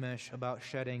squeamish about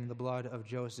shedding the blood of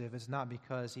Joseph, it's not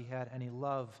because he had any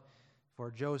love for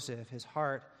Joseph. His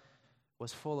heart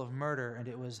was full of murder, and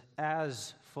it was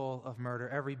as full of murder,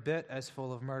 every bit as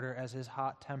full of murder as his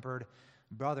hot-tempered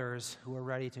brothers who were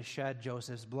ready to shed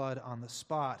Joseph's blood on the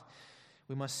spot.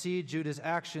 We must see Judah's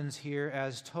actions here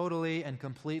as totally and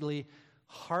completely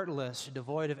heartless,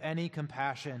 devoid of any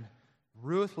compassion,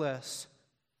 ruthless.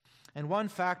 And one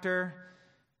factor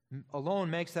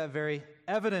alone makes that very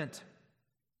evident.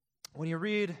 When you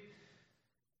read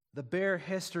the bare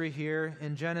history here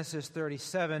in Genesis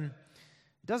 37,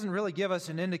 it doesn't really give us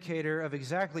an indicator of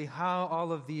exactly how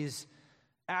all of these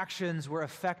actions were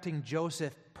affecting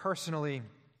Joseph personally.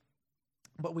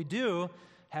 But we do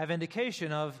have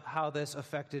indication of how this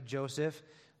affected Joseph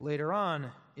later on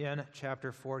in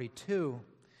chapter 42.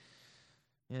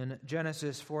 In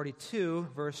Genesis 42,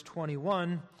 verse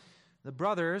 21, the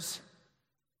brothers,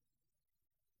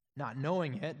 not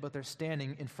knowing it, but they're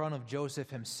standing in front of Joseph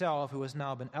himself, who has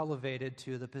now been elevated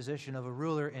to the position of a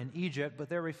ruler in Egypt, but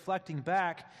they're reflecting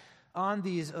back on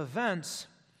these events.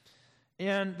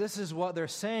 And this is what they're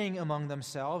saying among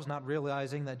themselves, not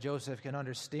realizing that Joseph can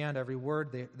understand every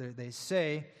word they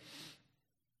say.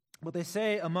 But they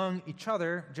say among each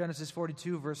other, Genesis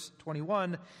 42, verse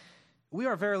 21, we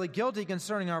are verily guilty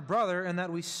concerning our brother, in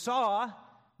that we saw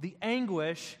the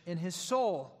anguish in his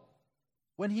soul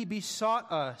when he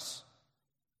besought us,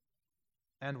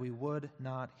 and we would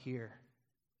not hear.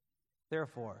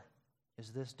 Therefore is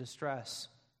this distress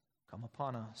come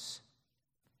upon us.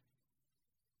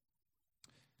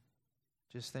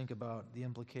 Just think about the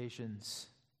implications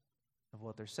of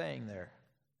what they're saying there.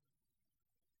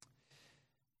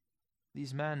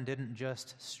 These men didn't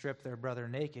just strip their brother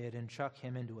naked and chuck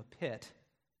him into a pit.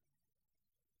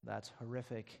 That's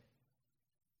horrific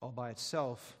all by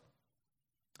itself.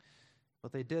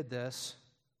 But they did this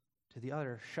to the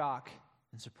utter shock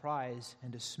and surprise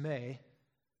and dismay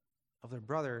of their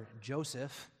brother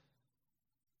Joseph,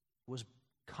 who was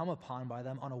come upon by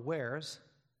them unawares.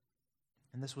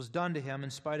 And this was done to him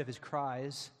in spite of his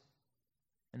cries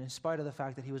and in spite of the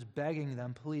fact that he was begging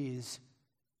them, please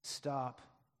stop,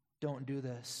 don't do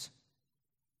this.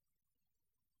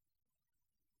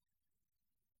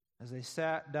 As they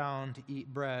sat down to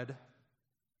eat bread,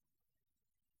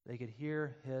 they could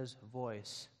hear his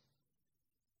voice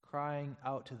crying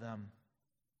out to them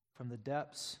from the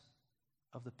depths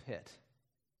of the pit.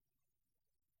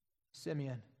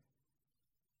 Simeon,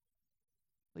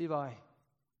 Levi,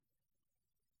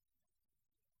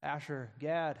 Asher,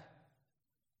 Gad,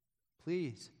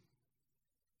 please,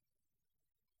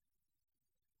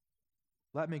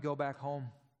 let me go back home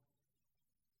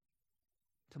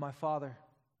to my father,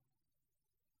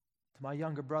 to my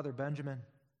younger brother Benjamin.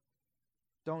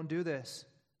 Don't do this.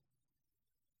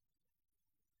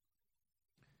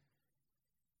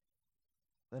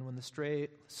 Then when the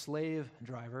slave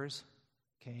drivers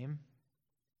came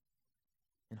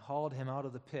and hauled him out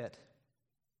of the pit,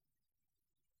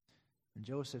 and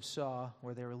Joseph saw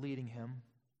where they were leading him,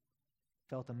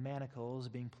 felt the manacles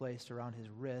being placed around his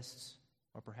wrists,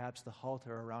 or perhaps the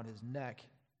halter around his neck,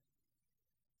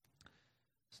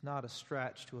 it's not a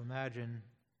stretch to imagine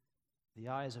the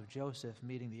eyes of Joseph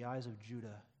meeting the eyes of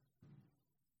Judah,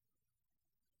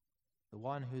 the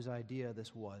one whose idea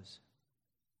this was.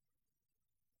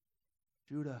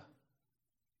 Judah,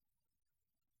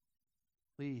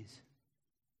 please,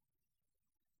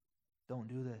 don't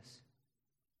do this.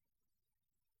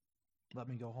 Let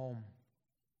me go home.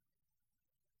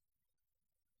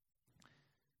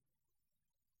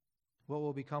 What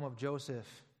will become of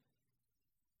Joseph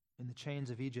in the chains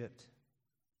of Egypt?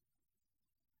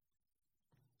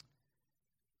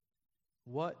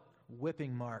 What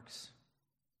whipping marks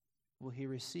will he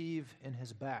receive in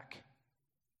his back?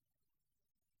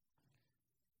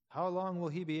 How long will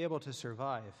he be able to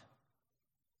survive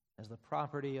as the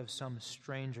property of some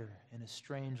stranger in a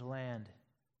strange land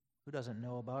who doesn't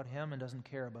know about him and doesn't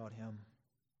care about him?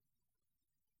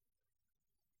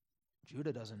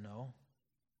 Judah doesn't know.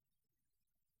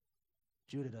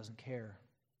 Judah doesn't care.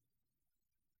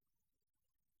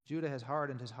 Judah has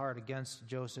hardened his heart against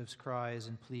Joseph's cries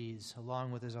and pleas,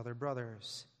 along with his other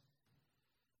brothers.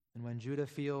 And when Judah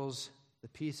feels the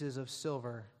pieces of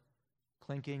silver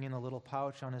clinking in a little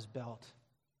pouch on his belt,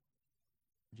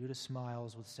 Judah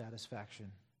smiles with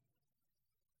satisfaction.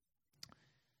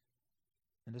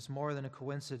 And it's more than a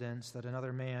coincidence that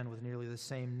another man with nearly the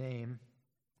same name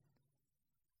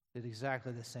did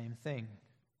exactly the same thing.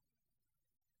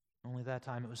 Only that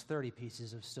time it was 30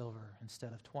 pieces of silver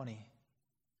instead of 20.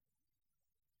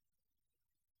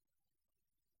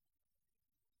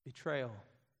 Betrayal.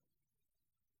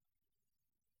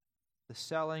 The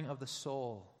selling of the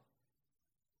soul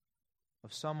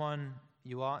of someone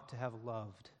you ought to have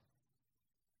loved,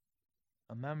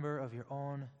 a member of your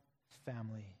own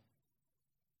family,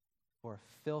 for a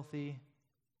filthy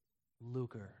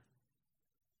lucre.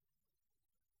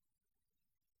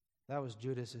 That was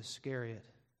Judas Iscariot,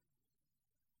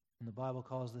 and the Bible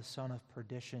calls the son of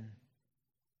perdition,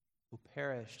 who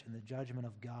perished in the judgment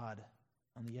of God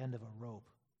on the end of a rope.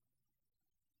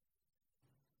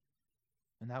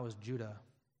 And that was Judah,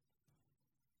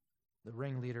 the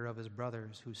ringleader of his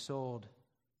brothers, who sold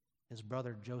his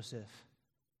brother Joseph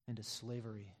into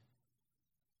slavery.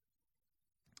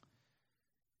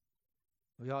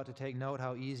 We ought to take note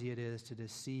how easy it is to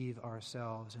deceive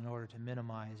ourselves in order to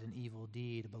minimize an evil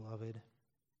deed, beloved.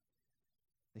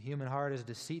 The human heart is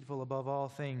deceitful above all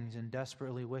things and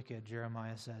desperately wicked,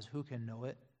 Jeremiah says. Who can know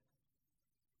it?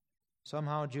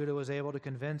 Somehow Judah was able to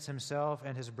convince himself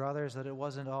and his brothers that it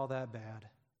wasn't all that bad.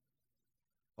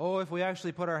 Oh, if we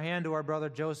actually put our hand to our brother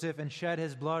Joseph and shed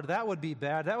his blood, that would be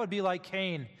bad. That would be like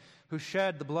Cain, who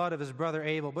shed the blood of his brother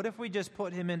Abel. But if we just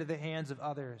put him into the hands of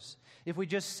others, if we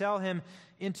just sell him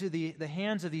into the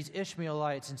hands of these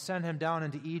Ishmaelites and send him down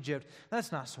into Egypt,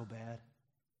 that's not so bad.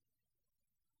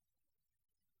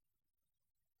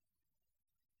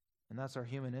 And that's our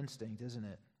human instinct, isn't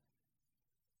it?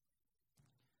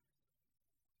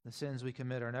 The sins we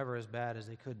commit are never as bad as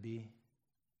they could be.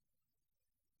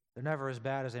 They're never as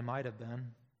bad as they might have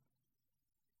been.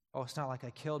 Oh, it's not like I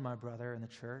killed my brother in the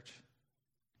church.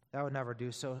 That would never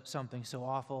do something so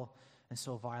awful and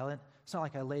so violent. It's not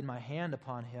like I laid my hand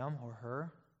upon him or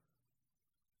her.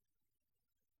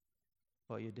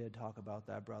 But you did talk about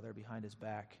that brother behind his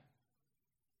back.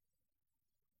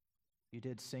 You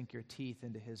did sink your teeth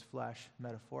into his flesh,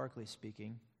 metaphorically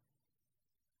speaking,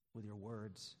 with your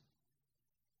words.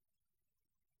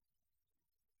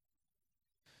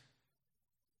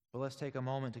 But let's take a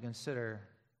moment to consider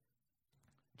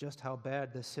just how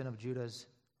bad this sin of Judah's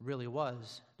really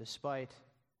was, despite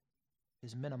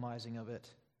his minimizing of it.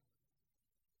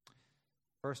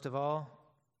 First of all,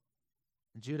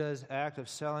 Judah's act of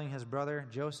selling his brother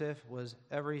Joseph was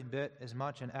every bit as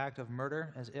much an act of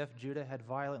murder as if Judah had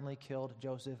violently killed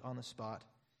Joseph on the spot.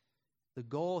 The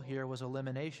goal here was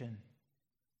elimination.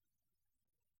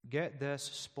 Get this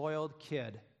spoiled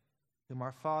kid whom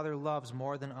our Father loves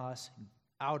more than us,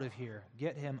 out of here.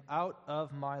 Get him out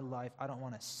of my life. I don't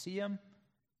want to see him.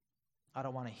 I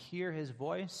don't want to hear his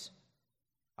voice.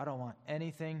 I don't want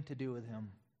anything to do with him.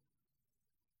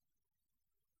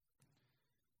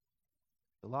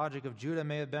 The logic of Judah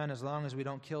may have been, as long as we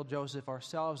don't kill Joseph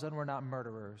ourselves, then we're not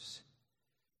murderers.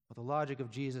 But the logic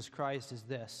of Jesus Christ is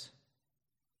this: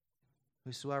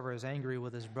 whosoever is angry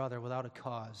with his brother without a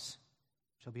cause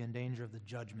shall be in danger of the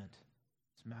judgment.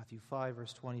 It's Matthew 5,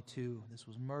 verse 22. This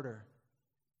was murder.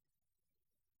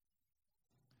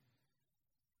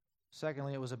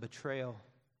 Secondly, it was a betrayal.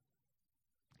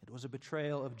 It was a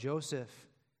betrayal of Joseph,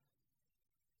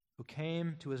 who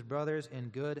came to his brothers in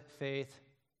good faith,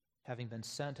 having been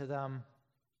sent to them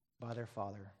by their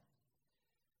father.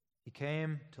 He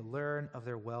came to learn of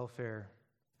their welfare,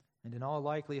 and in all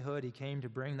likelihood, he came to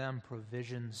bring them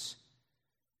provisions.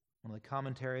 One of the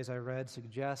commentaries I read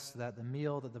suggests that the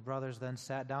meal that the brothers then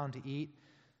sat down to eat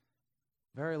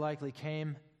very likely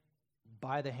came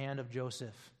by the hand of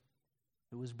Joseph,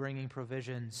 who was bringing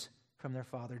provisions from their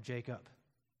father Jacob.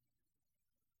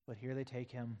 But here they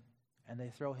take him, and they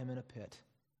throw him in a pit,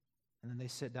 and then they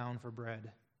sit down for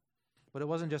bread. But it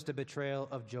wasn't just a betrayal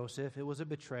of Joseph, it was a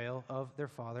betrayal of their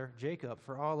father Jacob.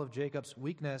 For all of Jacob's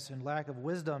weakness and lack of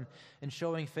wisdom in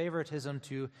showing favoritism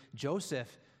to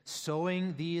Joseph,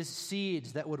 sowing these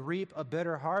seeds that would reap a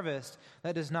bitter harvest,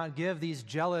 that does not give these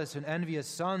jealous and envious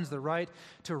sons the right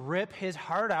to rip his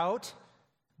heart out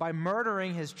by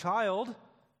murdering his child.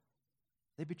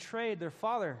 They betrayed their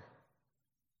father.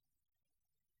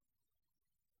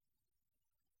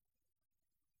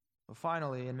 But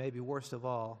finally, and maybe worst of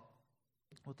all,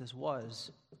 what this was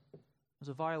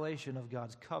a violation of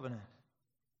God's covenant.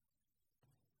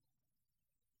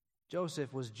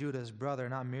 Joseph was Judah's brother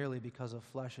not merely because of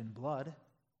flesh and blood.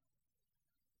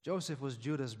 Joseph was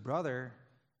Judah's brother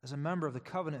as a member of the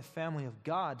covenant family of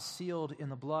God, sealed in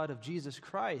the blood of Jesus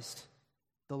Christ,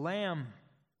 the Lamb.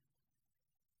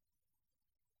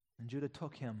 And Judah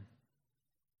took him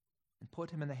and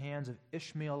put him in the hands of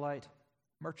Ishmaelite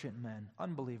merchantmen,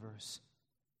 unbelievers,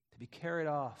 to be carried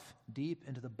off deep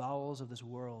into the bowels of this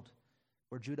world,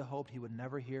 where Judah hoped he would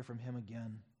never hear from him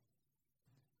again.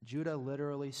 Judah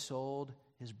literally sold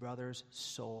his brother's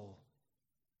soul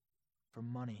for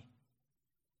money.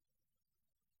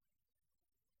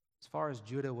 As far as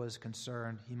Judah was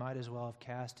concerned, he might as well have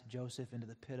cast Joseph into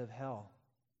the pit of hell.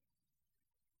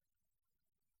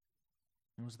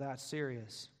 It was that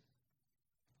serious.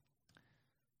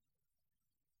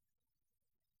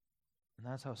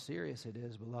 And that's how serious it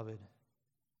is, beloved.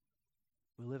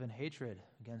 We live in hatred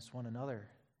against one another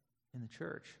in the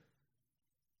church.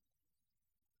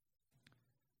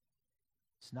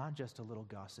 It's not just a little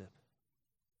gossip.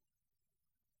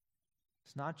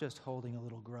 It's not just holding a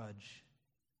little grudge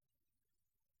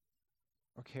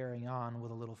or carrying on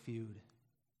with a little feud.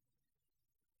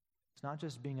 It's not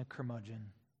just being a curmudgeon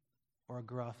or a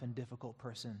gruff and difficult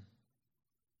person.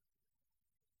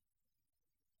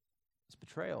 It's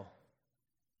betrayal.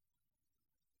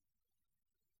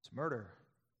 It's murder.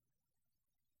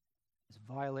 It's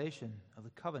a violation of the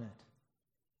covenant,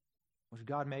 which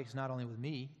God makes not only with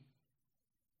me,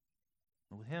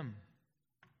 but with him,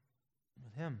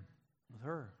 with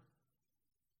her,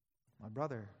 my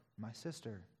brother, my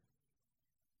sister.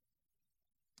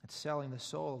 It's selling the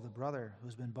soul of the brother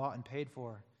who's been bought and paid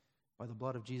for by the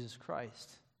blood of Jesus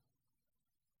Christ.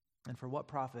 And for what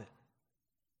profit?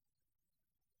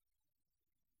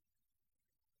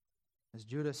 As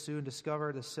Judah soon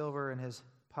discovered, the silver in his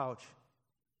pouch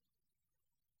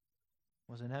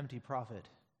was an empty profit.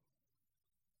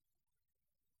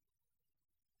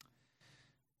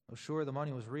 Though sure, the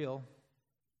money was real,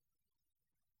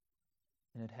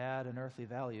 and it had an earthly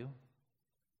value,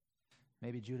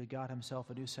 maybe Judah got himself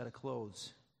a new set of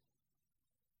clothes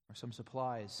or some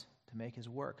supplies to make his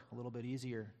work a little bit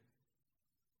easier.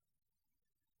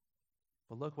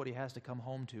 But look what he has to come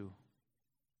home to.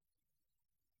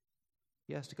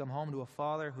 He has to come home to a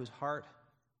father whose heart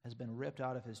has been ripped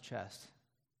out of his chest.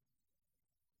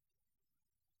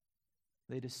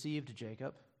 They deceived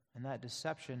Jacob, and that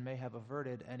deception may have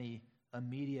averted any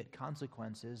immediate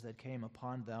consequences that came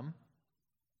upon them.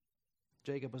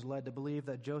 Jacob was led to believe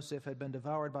that Joseph had been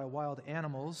devoured by wild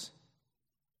animals.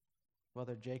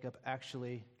 Whether Jacob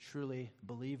actually, truly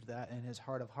believed that in his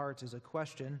heart of hearts is a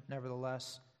question.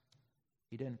 Nevertheless,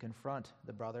 he didn't confront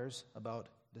the brothers about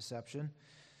deception,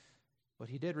 but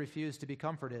he did refuse to be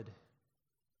comforted.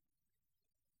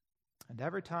 And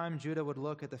every time Judah would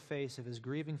look at the face of his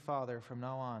grieving father from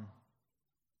now on,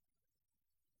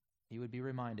 he would be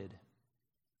reminded,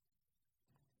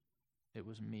 it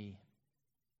was me.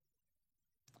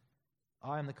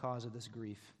 I am the cause of this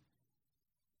grief.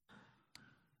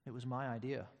 It was my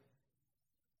idea.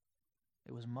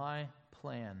 It was my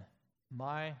plan,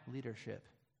 my leadership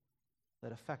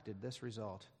that affected this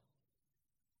result.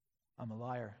 I'm a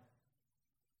liar.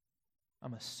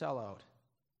 I'm a sellout.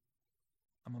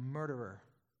 I'm a murderer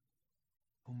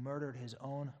who murdered his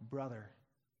own brother.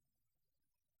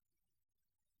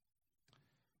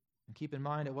 And keep in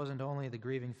mind, it wasn't only the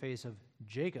grieving face of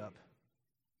Jacob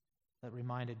that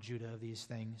reminded Judah of these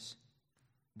things,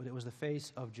 but it was the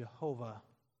face of Jehovah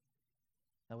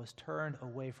that was turned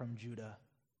away from Judah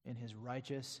in his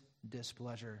righteous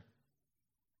displeasure.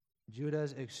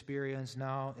 Judah's experience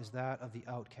now is that of the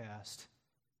outcast,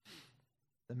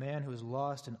 the man who is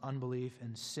lost in unbelief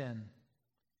and sin.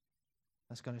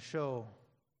 That's going to show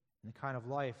in the kind of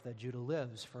life that Judah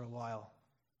lives for a while,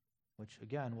 which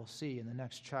again we'll see in the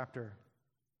next chapter.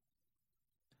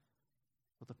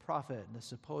 But the prophet, the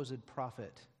supposed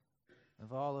prophet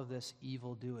of all of this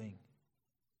evil doing,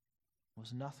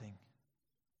 was nothing.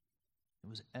 It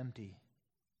was empty.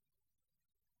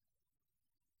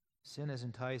 Sin is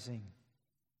enticing.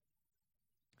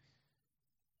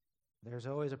 There's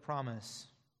always a promise,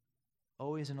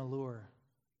 always an allure.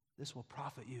 This will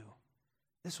profit you.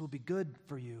 This will be good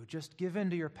for you. Just give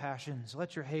in to your passions.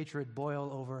 Let your hatred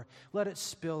boil over. Let it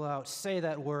spill out. Say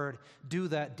that word. Do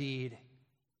that deed.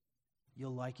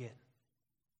 You'll like it.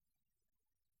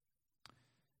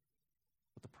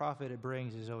 But the profit it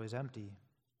brings is always empty.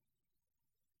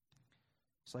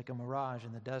 It's like a mirage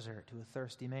in the desert to a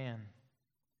thirsty man.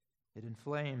 It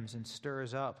inflames and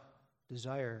stirs up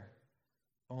desire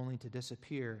only to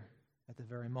disappear at the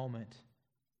very moment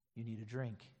you need a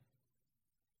drink.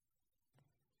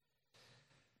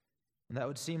 And that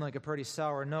would seem like a pretty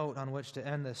sour note on which to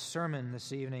end this sermon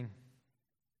this evening.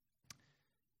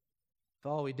 If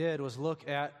all we did was look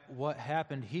at what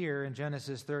happened here in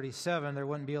Genesis 37, there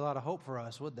wouldn't be a lot of hope for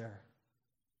us, would there?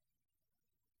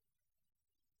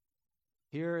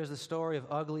 Here is the story of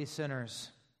ugly sinners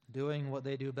doing what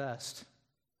they do best,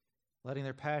 letting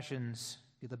their passions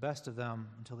get the best of them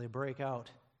until they break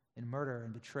out in murder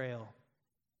and betrayal.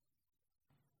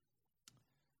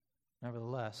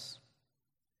 Nevertheless,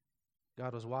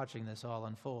 God was watching this all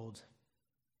unfold,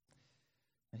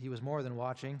 and he was more than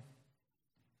watching.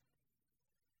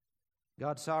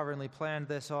 God sovereignly planned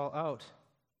this all out,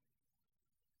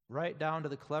 right down to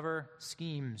the clever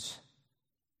schemes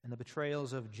and the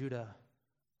betrayals of Judah.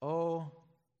 Oh,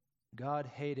 God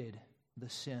hated the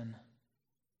sin.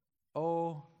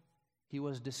 Oh, he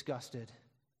was disgusted.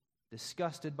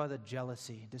 Disgusted by the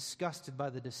jealousy, disgusted by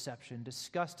the deception,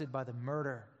 disgusted by the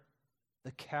murder,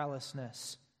 the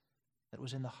callousness that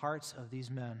was in the hearts of these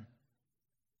men.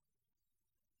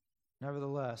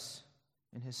 Nevertheless,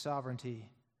 in his sovereignty,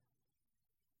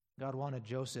 God wanted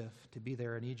Joseph to be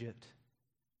there in Egypt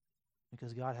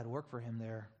because God had work for him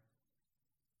there.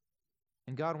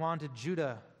 And God wanted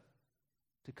Judah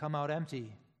to come out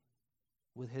empty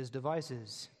with his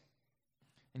devices.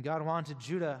 And God wanted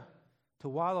Judah to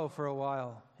wallow for a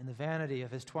while in the vanity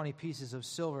of his 20 pieces of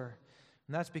silver.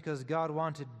 And that's because God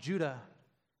wanted Judah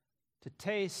to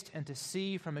taste and to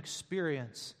see from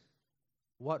experience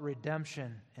what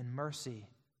redemption and mercy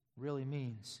really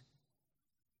means.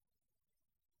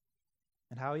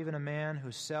 And how even a man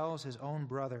who sells his own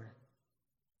brother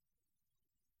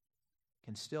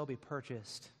can still be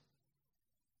purchased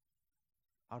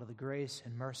out of the grace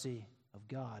and mercy of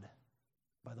God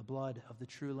by the blood of the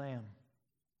true Lamb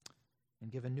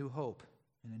and given new hope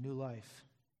and a new life.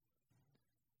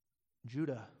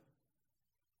 Judah,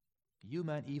 you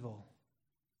meant evil.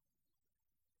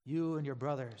 You and your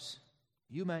brothers,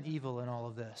 you meant evil in all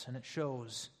of this, and it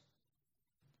shows.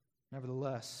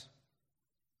 Nevertheless,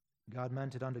 God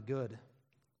meant it unto good,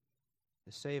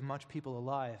 to save much people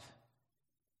alive,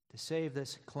 to save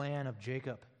this clan of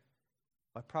Jacob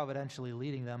by providentially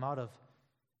leading them out of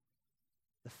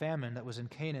the famine that was in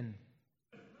Canaan,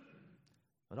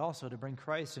 but also to bring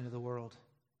Christ into the world,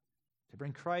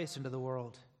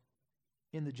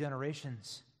 in the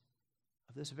generations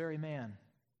of this very man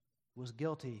who was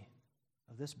guilty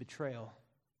of this betrayal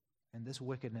and this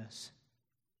wickedness.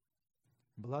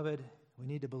 Beloved, we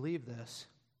need to believe this.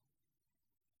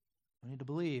 We need to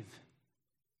believe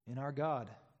in our God.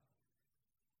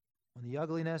 When the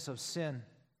ugliness of sin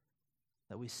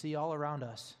that we see all around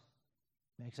us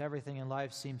makes everything in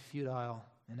life seem futile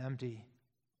and empty,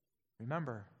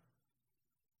 remember,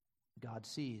 God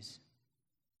sees.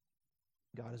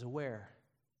 God is aware.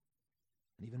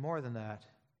 And even more than that,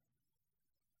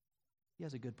 he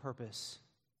has a good purpose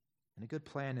and a good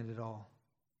plan in it all,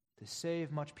 to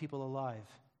save much people alive.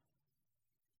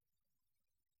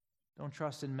 Don't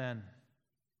trust in men.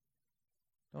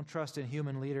 Don't trust in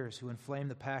human leaders who inflame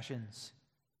the passions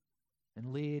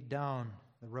and lead down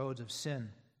the roads of sin.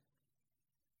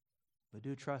 But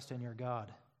do trust in your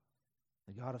God,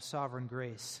 the God of sovereign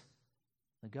grace,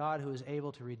 the God who is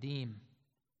able to redeem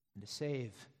and to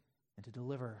save and to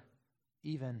deliver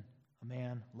even a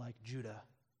man like Judah.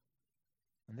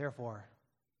 And therefore,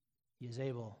 he is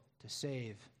able to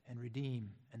save and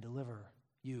redeem and deliver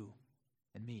you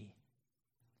and me.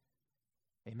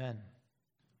 Amen.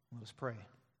 Let us pray.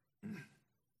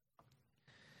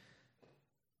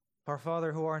 Our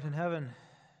Father who art in heaven,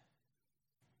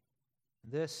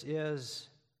 this is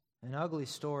an ugly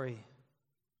story,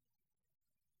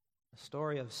 a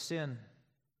story of sin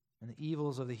and the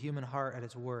evils of the human heart at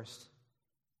its worst.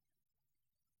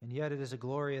 And yet it is a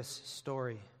glorious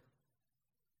story,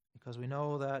 because we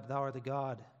know that thou art the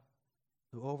God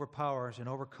who overpowers and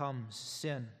overcomes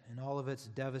sin in all of its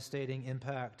devastating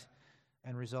impact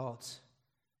and results.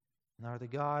 And thou art the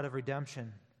God of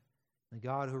redemption, the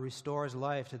God who restores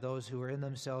life to those who are in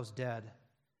themselves dead,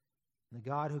 and the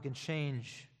God who can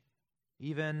change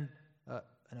even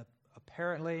an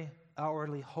apparently,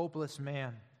 outwardly hopeless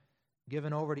man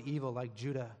given over to evil like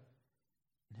Judah,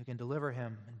 and who can deliver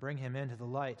him and bring him into the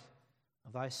light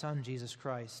of thy Son, Jesus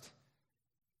Christ.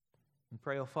 We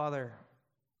pray, O Father,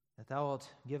 that thou wilt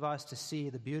give us to see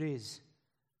the beauties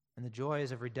and the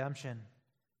joys of redemption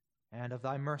and of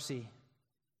thy mercy,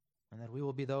 and that we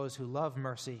will be those who love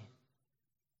mercy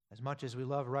as much as we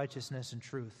love righteousness and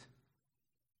truth,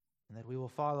 and that we will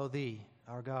follow thee,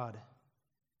 our God,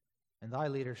 and thy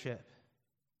leadership,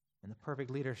 and the perfect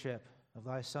leadership of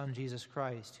thy Son, Jesus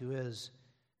Christ, who is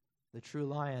the true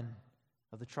Lion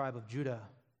of the tribe of Judah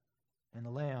and the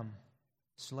Lamb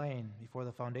slain before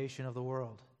the foundation of the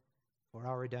world for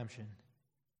our redemption.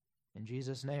 In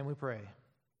Jesus' name we pray.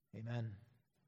 Amen.